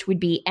that, which would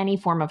be any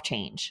form of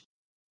change.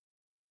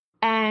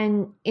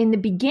 And in the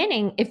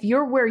beginning, if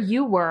you're where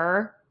you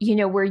were,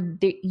 where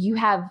you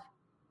have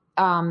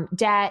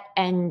debt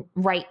and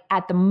right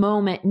at the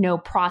moment, no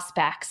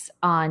prospects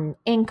on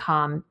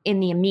income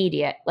in the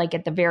immediate, like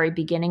at the very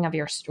beginning of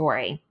your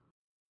story,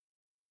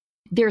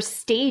 there's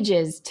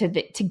stages to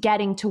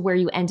getting to where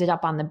you ended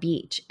up on the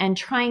beach. And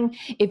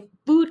if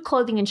food,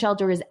 clothing, and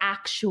shelter is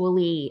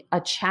actually a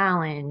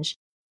challenge,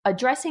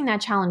 addressing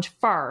that challenge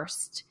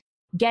first,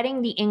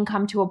 getting the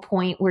income to a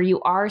point where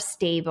you are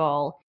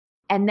stable,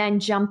 and then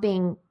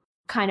jumping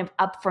kind of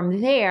up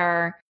from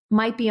there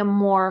might be a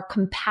more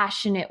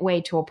compassionate way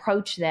to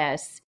approach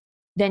this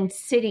than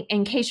sitting,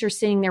 in case you're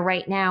sitting there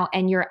right now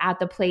and you're at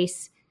the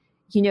place,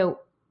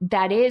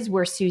 that is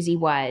where Susie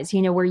was,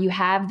 where you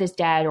have this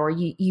debt or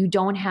you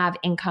don't have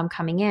income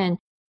coming in.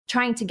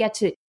 Trying to get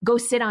to go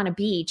sit on a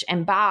beach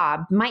and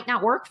bob might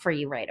not work for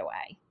you right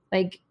away.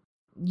 Like,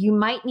 you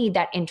might need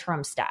that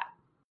interim step.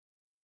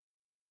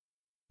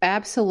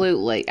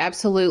 Absolutely.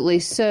 Absolutely.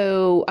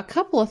 So a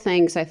couple of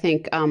things I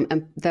think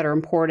that are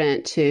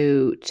important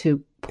to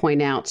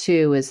point out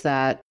too is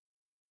that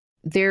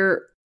the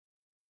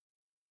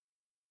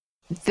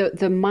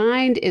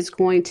mind is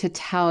going to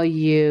tell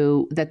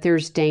you that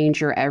there's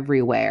danger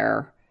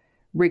everywhere,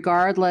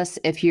 regardless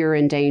if you're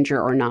in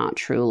danger or not,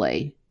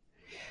 truly.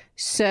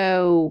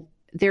 So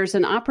there's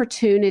an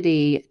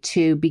opportunity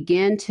to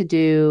begin to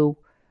do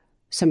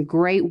some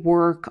great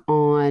work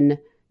on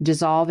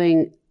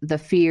dissolving the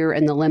fear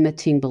and the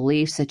limiting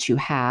beliefs that you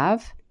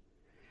have,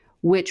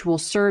 which will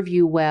serve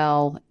you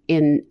well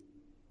in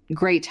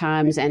great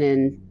times and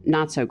in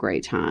not so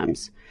great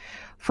times.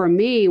 For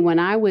me, when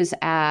I was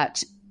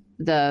at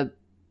the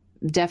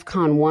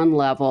DEFCON 1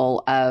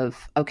 level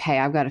of, okay,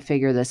 I've got to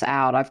figure this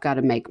out, I've got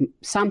to make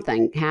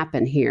something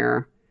happen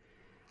here,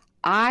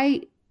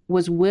 I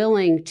was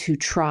willing to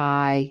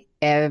try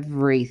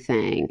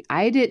everything.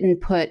 I didn't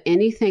put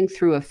anything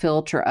through a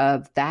filter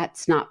of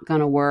that's not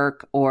going to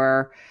work,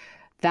 or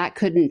that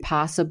couldn't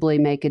possibly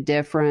make a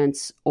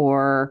difference,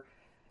 or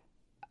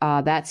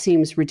that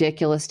seems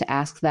ridiculous to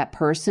ask that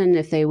person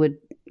if they would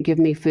give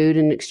me food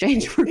in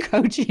exchange for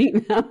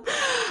coaching them.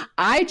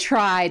 I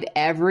tried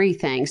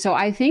everything. So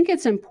I think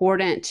it's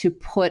important to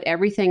put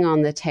everything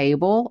on the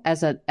table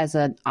as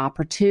an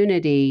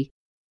opportunity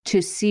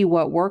to see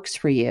what works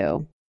for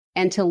you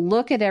and to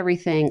look at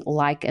everything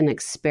like an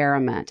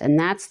experiment. And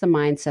that's the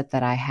mindset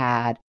that I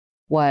had,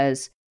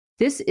 was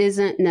this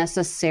isn't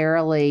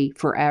necessarily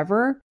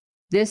forever.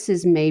 This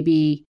is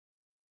maybe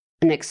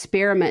an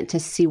experiment to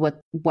see what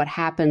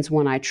happens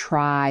when I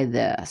try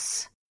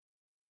this.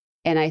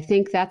 And I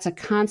think that's a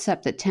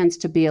concept that tends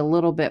to be a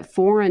little bit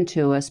foreign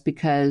to us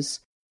because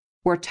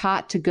we're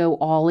taught to go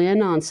all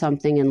in on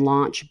something and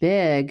launch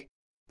big.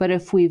 But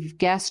if we've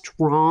guessed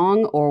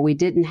wrong or we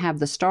didn't have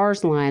the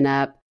stars line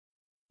up,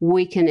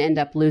 we can end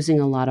up losing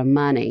a lot of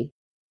money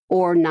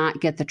or not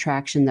get the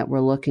traction that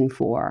we're looking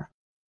for.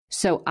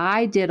 So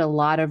I did a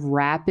lot of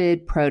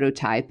rapid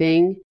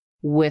prototyping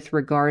with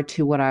regard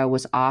to what I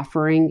was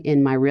offering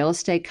in my real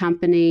estate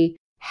company.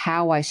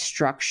 How I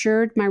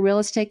structured my real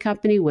estate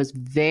company was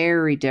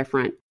very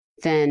different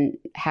than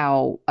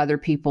how other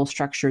people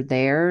structured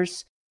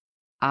theirs.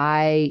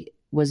 I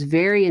was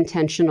very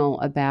intentional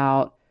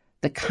about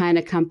the kind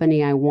of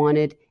company I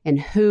wanted and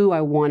who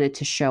I wanted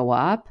to show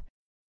up.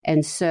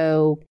 And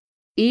so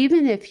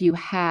even if you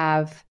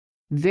have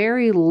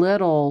very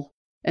little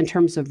in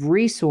terms of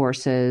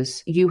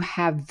resources, you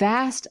have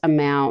vast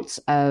amounts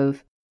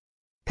of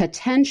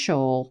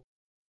potential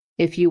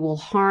if you will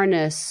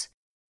harness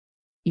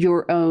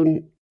your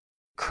own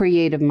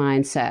creative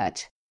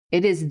mindset.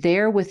 It is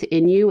there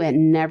within you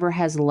and never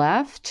has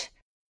left.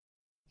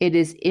 It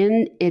is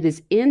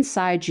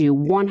inside you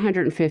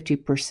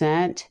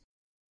 150%.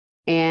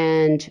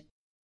 And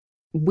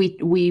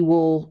we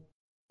will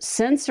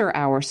censor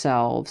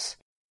ourselves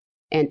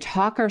and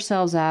talk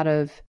ourselves out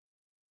of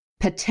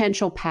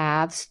potential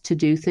paths to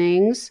do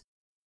things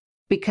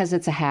because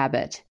it's a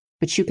habit.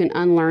 But you can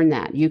unlearn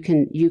that. You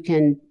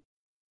can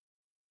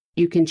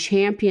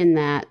champion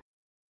that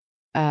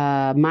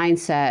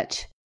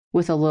mindset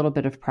with a little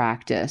bit of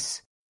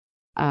practice.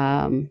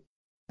 But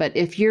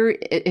if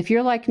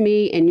you're like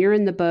me and you're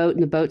in the boat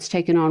and the boat's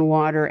taking on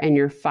water and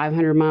you're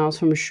 500 miles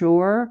from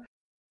shore,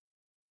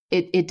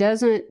 it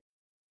doesn't.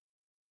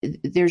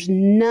 There's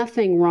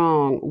nothing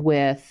wrong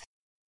with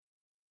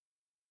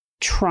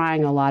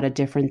trying a lot of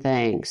different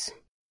things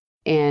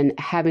and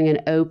having an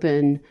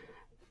open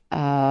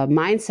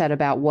mindset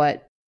about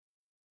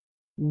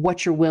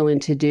what you're willing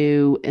to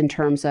do in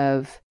terms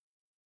of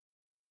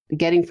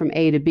getting from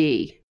A to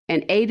B.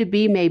 And A to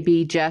B may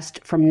be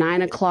just from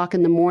 9 o'clock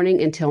in the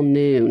morning until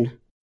noon.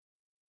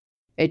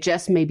 It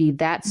just may be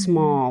that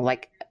small.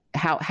 Like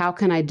how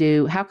can I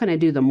do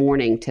the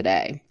morning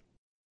today?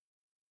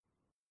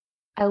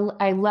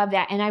 I love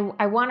that. And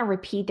I want to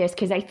repeat this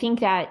because I think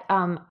that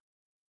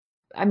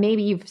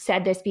maybe you've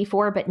said this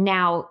before, but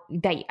now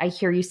that I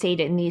hear you say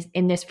it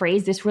in this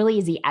phrase, this really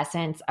is the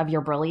essence of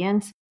your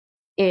brilliance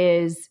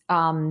is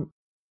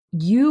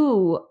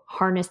you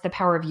harness the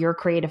power of your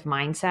creative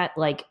mindset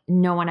like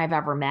no one I've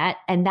ever met.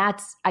 And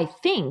that's, I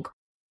think,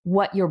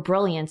 what your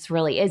brilliance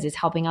really is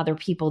helping other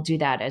people do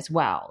that as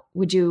well.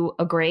 Would you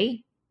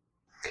agree?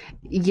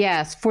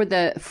 Yes, for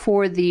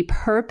the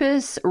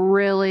purpose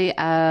really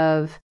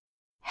of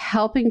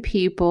helping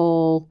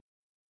people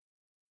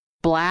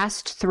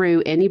blast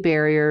through any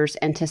barriers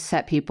and to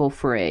set people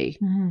free.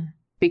 Mm-hmm.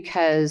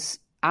 Because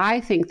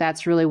I think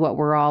that's really what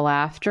we're all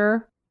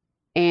after.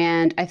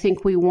 And I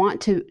think we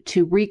want to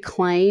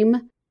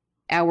reclaim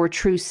our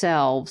true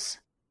selves.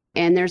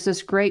 And there's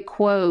this great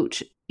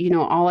quote,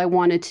 all I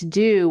wanted to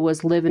do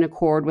was live in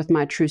accord with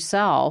my true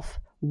self.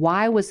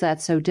 Why was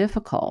that so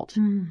difficult?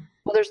 Mm.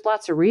 Well, there's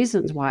lots of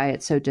reasons why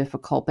it's so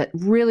difficult, but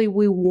really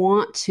we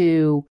want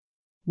to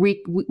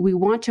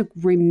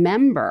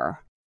remember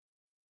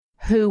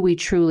who we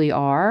truly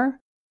are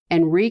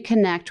and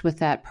reconnect with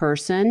that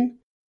person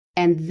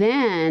and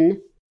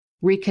then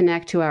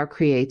reconnect to our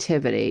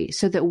creativity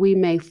so that we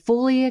may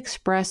fully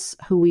express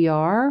who we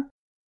are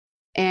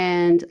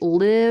and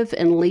live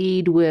and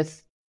lead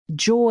with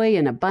joy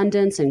and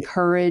abundance and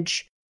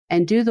courage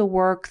and do the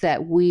work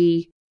that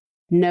we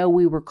know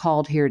we were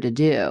called here to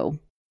do.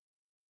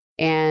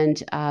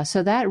 And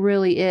so that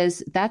really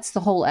that's the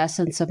whole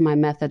essence of my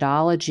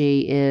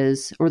methodology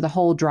or the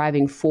whole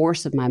driving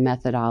force of my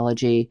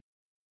methodology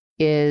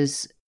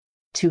is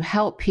to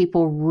help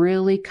people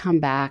really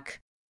come back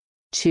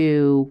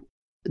to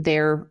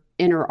their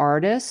inner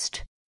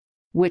artist,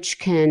 which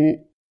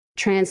can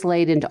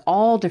translate into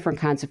all different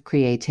kinds of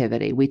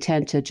creativity. We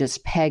tend to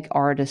just peg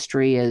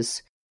artistry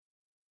as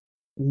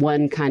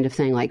one kind of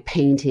thing like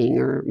painting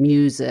or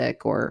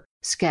music or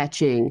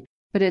sketching,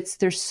 but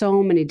there's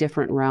so many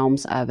different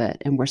realms of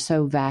it, and we're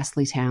so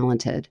vastly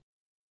talented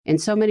in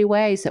so many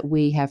ways that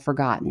we have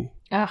forgotten.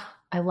 Oh,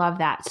 I love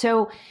that.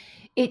 So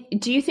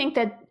do you think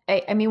that,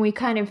 I mean, we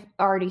kind of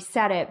already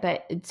said it,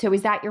 but so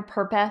is that your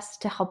purpose,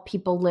 to help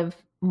people live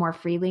more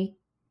freely?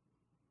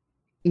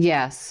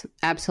 Yes,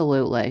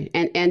 absolutely.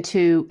 And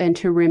to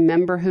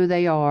remember who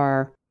they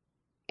are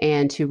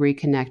and to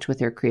reconnect with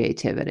their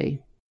creativity.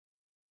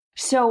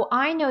 So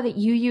I know that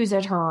you use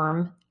a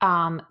term,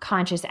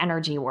 conscious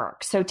energy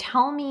work. So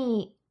tell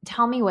me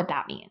what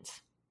that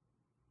means.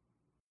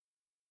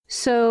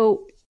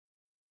 So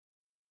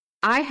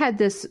I had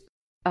this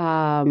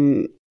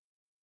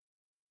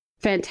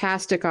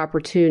fantastic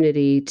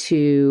opportunity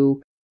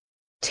to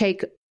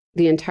take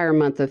the entire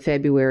month of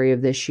February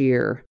of this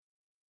year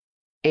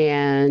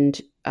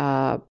and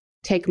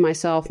take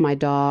myself, my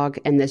dog,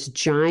 and this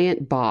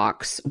giant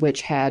box,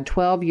 which had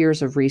 12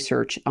 years of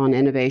research on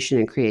innovation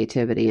and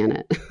creativity in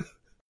it.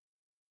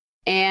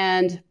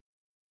 And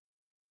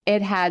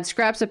it had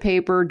scraps of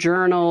paper,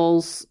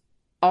 journals,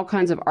 all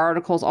kinds of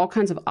articles, all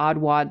kinds of odd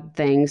wad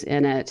things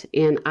in it.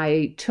 And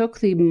I took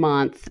the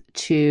month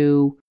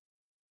to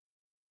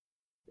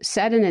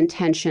set an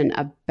intention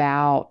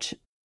about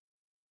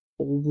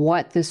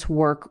what this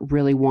work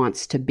really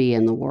wants to be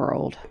in the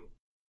world.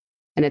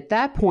 And at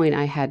that point,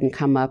 I hadn't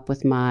come up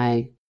with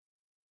my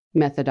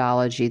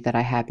methodology that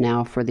I have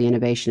now for the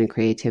Innovation and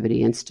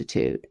Creativity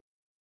Institute.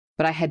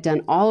 But I had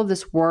done all of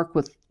this work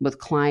with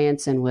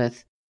clients and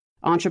with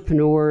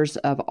entrepreneurs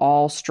of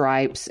all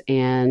stripes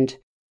and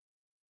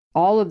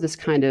all of this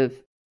kind of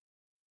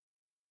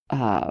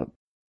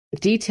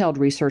detailed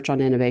research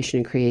on innovation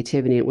and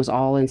creativity. It was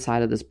all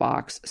inside of this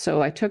box.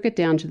 So I took it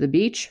down to the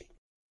beach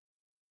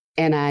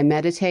and I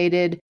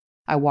meditated.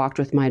 I walked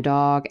with my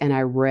dog and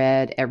I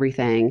read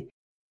everything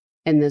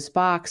in this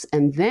box.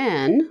 And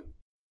then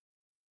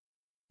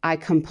I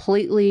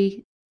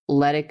completely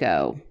let it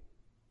go.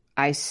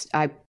 I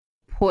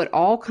put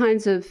all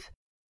kinds of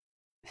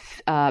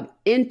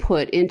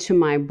input into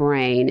my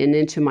brain and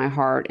into my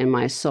heart and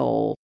my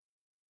soul.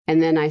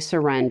 And then I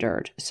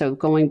surrendered. So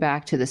going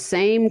back to the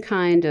same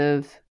kind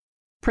of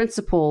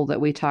principle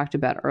that we talked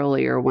about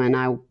earlier when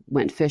I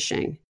went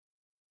fishing,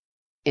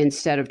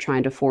 instead of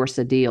trying to force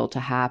a deal to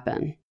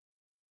happen.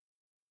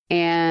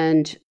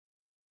 And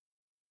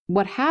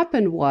what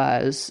happened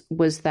was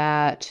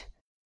that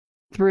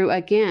through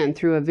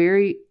a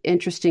very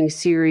interesting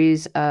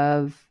series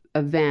of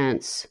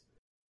events,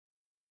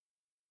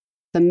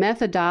 the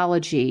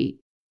methodology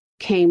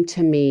came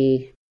to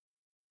me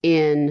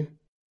in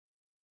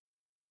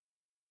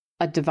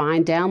a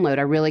divine download.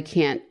 I really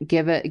can't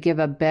give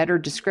a better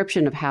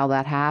description of how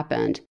that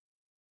happened.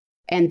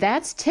 And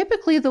that's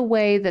typically the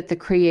way that the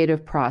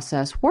creative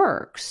process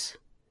works.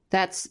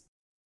 It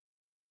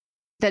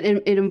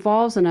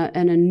involves an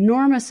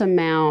enormous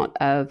amount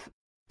of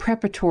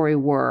preparatory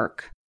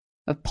work,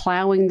 of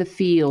plowing the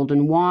field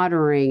and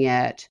watering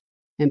it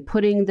and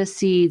putting the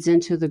seeds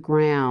into the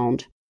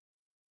ground.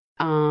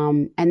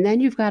 And then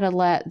you've got to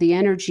let the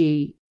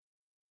energy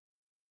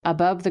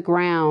above the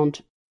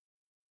ground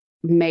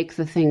make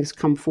the things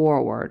come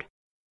forward.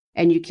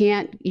 And you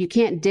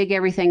can't dig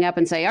everything up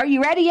and say, "Are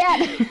you ready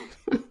yet?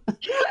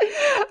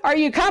 Are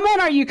you coming?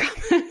 Are you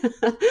coming?"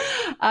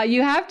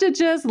 You have to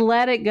just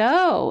let it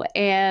go.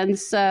 And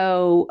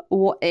so,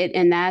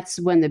 that's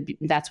when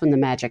the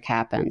magic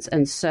happens.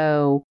 And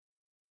so,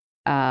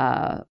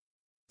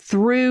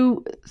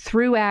 through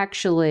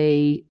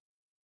actually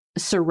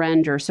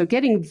surrender. So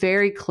getting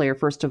very clear,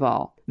 first of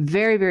all,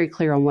 very, very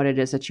clear on what it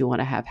is that you want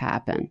to have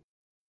happen.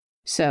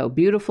 So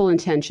beautiful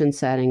intention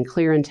setting,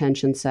 clear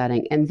intention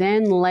setting, and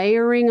then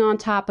layering on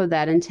top of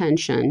that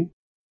intention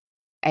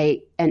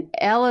an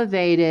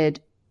elevated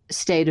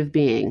state of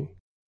being.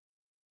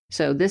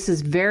 So this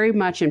is very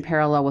much in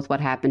parallel with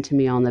what happened to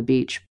me on the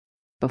beach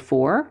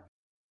before,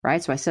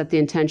 right? So I set the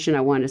intention,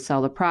 I wanted to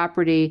sell the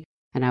property,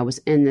 and I was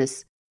in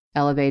this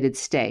elevated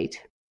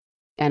state,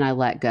 and I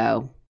let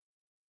go.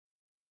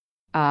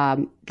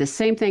 The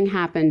same thing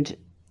happened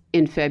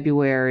in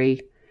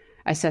February.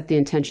 I set the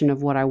intention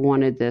of what I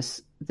wanted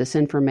this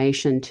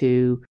information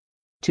to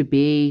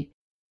be.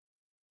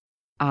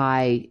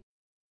 I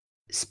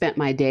spent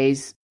my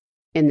days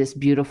in this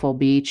beautiful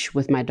beach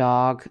with my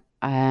dog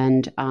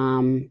and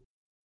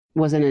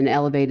was in an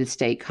elevated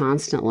state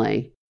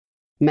constantly.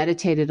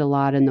 Meditated a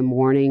lot in the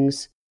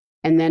mornings.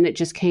 And then it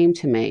just came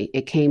to me.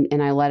 It came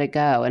and I let it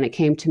go. And it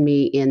came to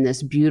me in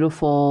this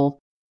beautiful,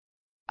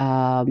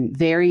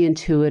 very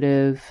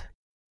intuitive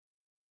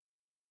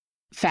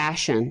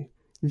fashion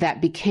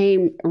that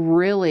became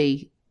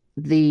really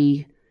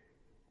the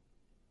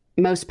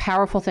most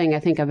powerful thing I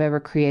think I've ever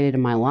created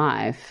in my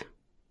life.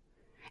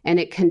 And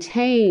it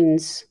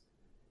contains,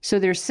 so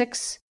there's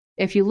 6,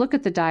 if you look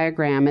at the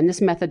diagram, and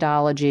this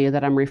methodology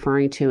that I'm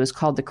referring to is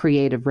called the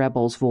Creative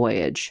Rebel's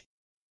Voyage.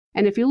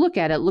 And if you look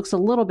at it, it looks a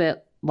little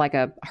bit like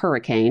a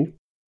hurricane.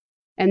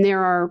 And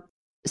there are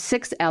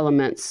 6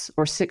 elements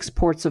or 6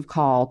 ports of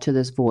call to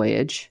this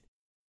voyage.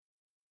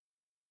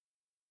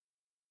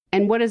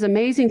 And what is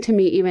amazing to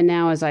me even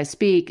now as I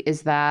speak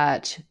is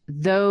that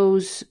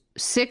those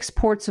 6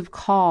 ports of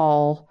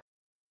call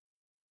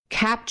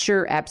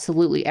capture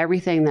absolutely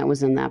everything that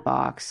was in that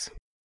box.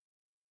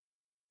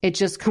 It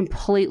just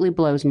completely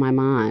blows my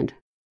mind.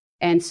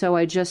 And so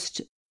I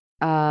just,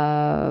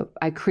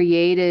 I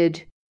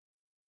created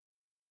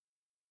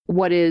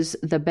what is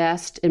the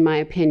best, in my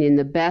opinion,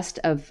 the best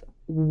of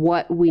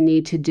what we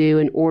need to do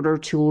in order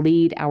to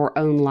lead our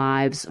own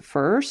lives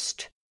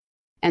first,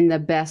 and the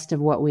best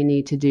of what we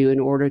need to do in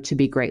order to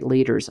be great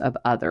leaders of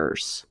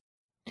others.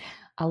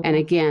 And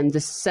again, the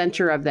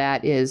center of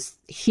that is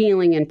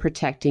healing and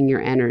protecting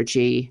your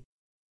energy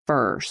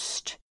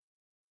first.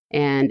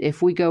 And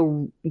if we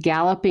go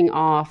galloping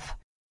off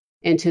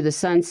into the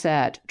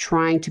sunset,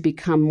 trying to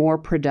become more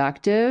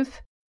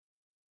productive,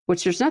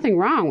 which there's nothing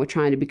wrong with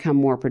trying to become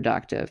more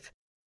productive.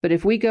 But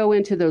if we go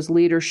into those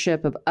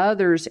leadership of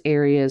others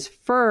areas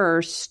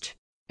first,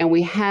 and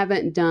we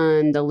haven't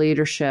done the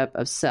leadership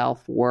of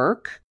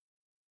self-work,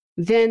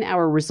 then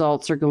our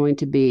results are going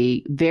to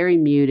be very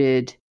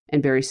muted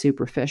and very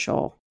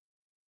superficial.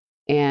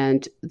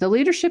 And the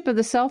leadership of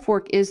the self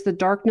work is the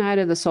dark night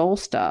of the soul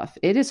stuff.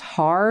 It is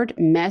hard,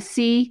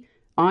 messy,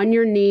 on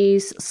your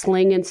knees,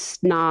 slinging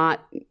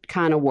snot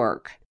kind of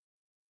work.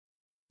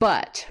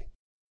 But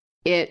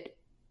it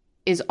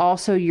is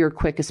also your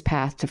quickest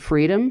path to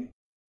freedom.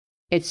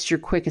 It's your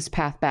quickest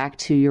path back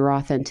to your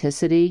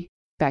authenticity,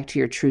 back to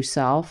your true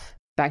self,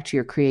 back to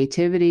your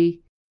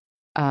creativity,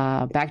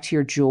 back to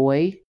your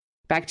joy,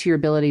 back to your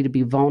ability to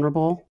be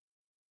vulnerable,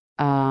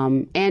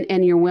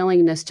 and your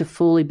willingness to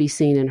fully be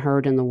seen and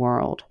heard in the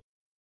world.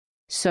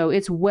 So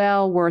it's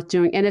well worth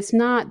doing. And it's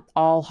not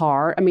all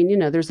hard. I mean,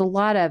 there's a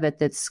lot of it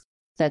that's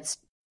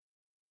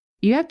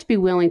you have to be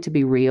willing to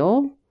be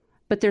real,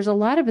 but there's a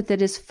lot of it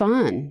that is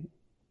fun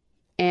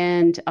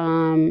and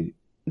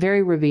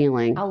very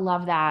revealing. I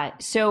love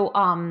that. So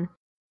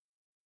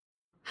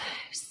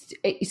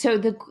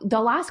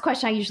the last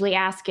question I usually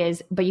ask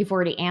is, but you've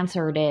already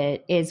answered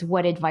it, is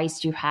what advice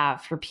do you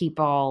have for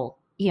people,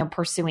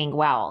 pursuing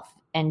wealth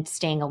and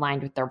staying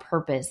aligned with their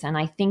purpose? And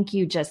I think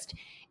you just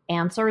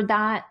answered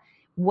that.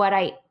 What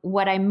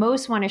I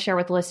most want to share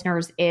with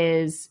listeners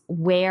is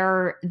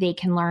where they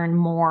can learn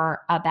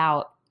more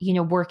about,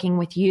 working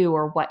with you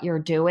or what you're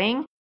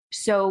doing.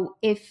 So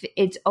if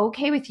it's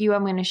okay with you,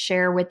 I'm going to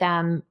share with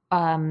them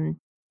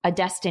a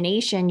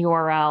destination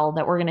URL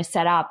that we're going to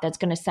set up that's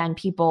going to send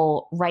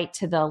people right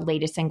to the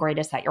latest and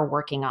greatest that you're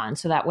working on,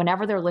 so that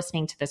whenever they're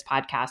listening to this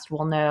podcast,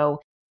 we'll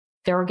know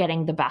they're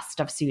getting the best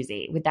of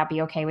Susie. Would that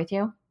be okay with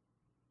you?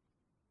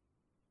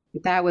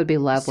 That would be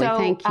lovely. So,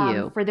 thank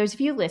you. For those of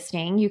you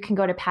listening, you can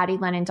go to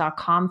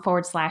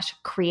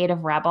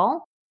pattylennon.com/creative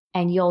rebel,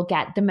 and you'll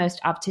get the most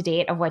up to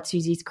date of what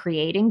Susie's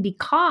creating,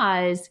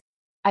 because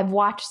I've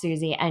watched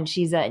Susie and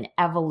she's an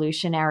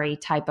evolutionary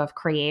type of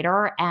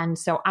creator. And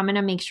so I'm going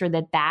to make sure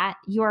that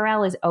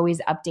URL is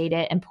always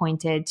updated and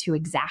pointed to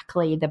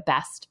exactly the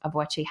best of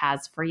what she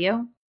has for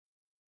you.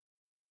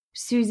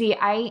 Susie,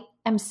 I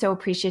am so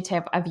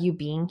appreciative of you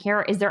being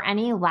here. Is there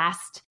any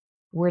last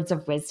words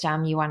of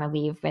wisdom you want to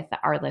leave with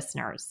our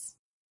listeners?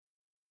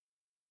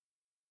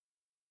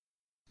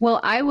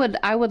 Well, I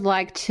would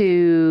like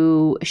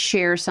to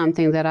share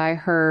something that I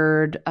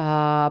heard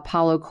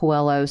Paulo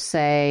Coelho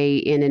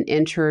say in an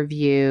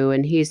interview,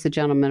 and he's the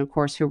gentleman, of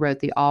course, who wrote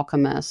The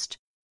Alchemist.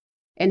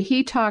 And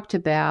he talked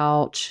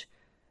about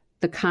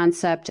the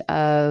concept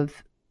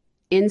of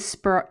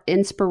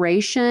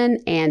inspiration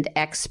and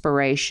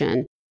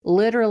expiration,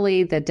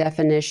 literally the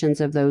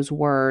definitions of those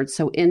words.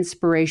 So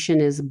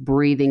inspiration is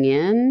breathing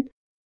in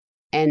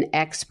and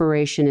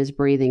expiration is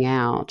breathing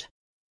out.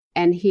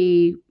 And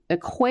he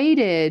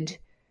equated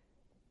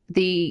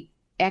the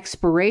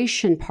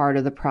expiration part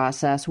of the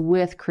process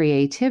with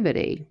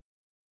creativity.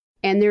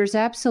 And there's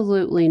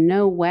absolutely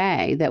no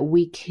way that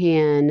we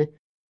can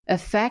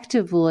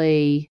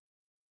effectively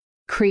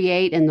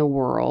create in the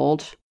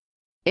world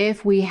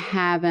if we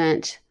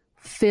haven't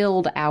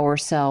filled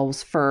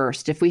ourselves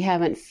first, if we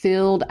haven't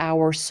filled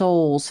our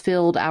souls,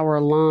 filled our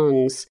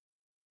lungs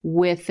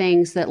with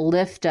things that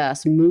lift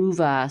us,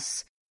 move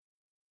us,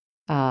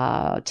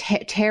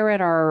 tear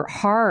at our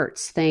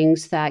hearts,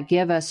 things that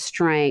give us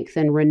strength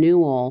and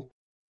renewal.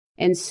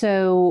 And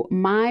so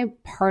my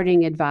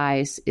parting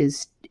advice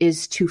is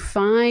to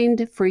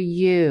find for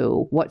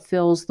you what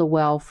fills the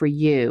well for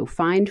you.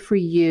 Find for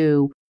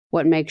you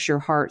what makes your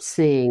heart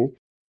sing.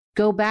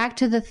 Go back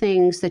to the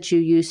things that you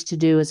used to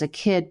do as a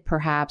kid,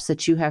 perhaps,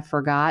 that you have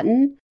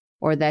forgotten,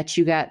 or that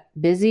you got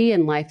busy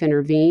and life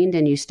intervened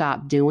and you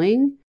stopped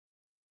doing.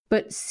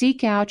 But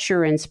seek out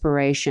your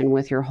inspiration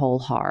with your whole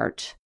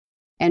heart.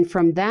 And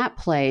from that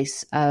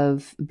place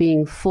of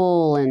being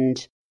full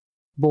and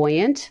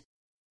buoyant,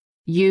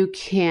 you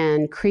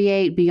can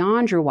create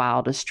beyond your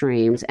wildest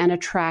dreams and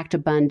attract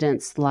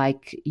abundance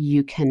like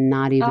you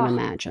cannot even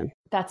imagine.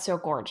 That's so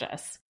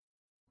gorgeous.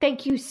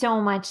 Thank you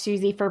so much,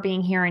 Susie, for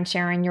being here and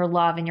sharing your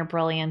love and your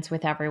brilliance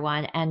with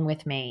everyone and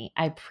with me.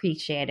 I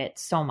appreciate it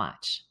so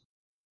much.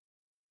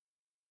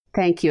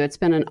 Thank you. It's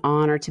been an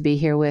honor to be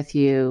here with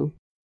you.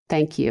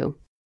 Thank you.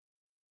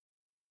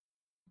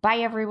 Bye,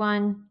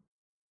 everyone.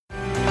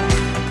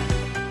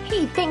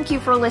 Hey, thank you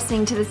for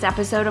listening to this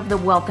episode of the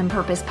Wealth and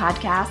Purpose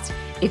podcast.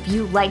 If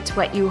you liked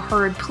what you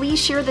heard,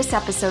 please share this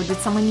episode with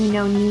someone you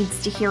know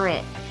needs to hear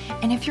it.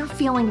 And if you're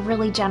feeling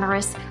really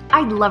generous,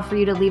 I'd love for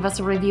you to leave us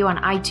a review on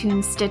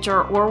iTunes,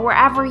 Stitcher, or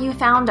wherever you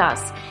found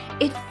us.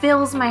 It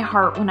fills my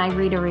heart when I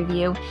read a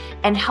review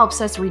and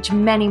helps us reach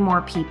many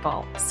more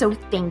people. So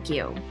thank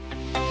you.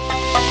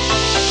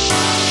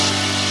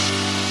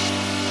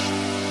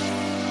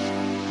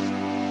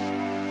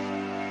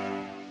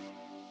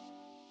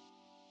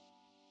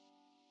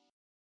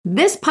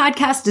 This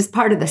podcast is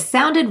part of the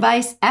Sound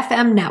Advice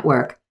FM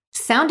network.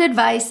 Sound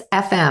Advice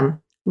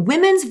FM,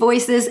 women's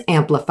voices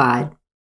amplified.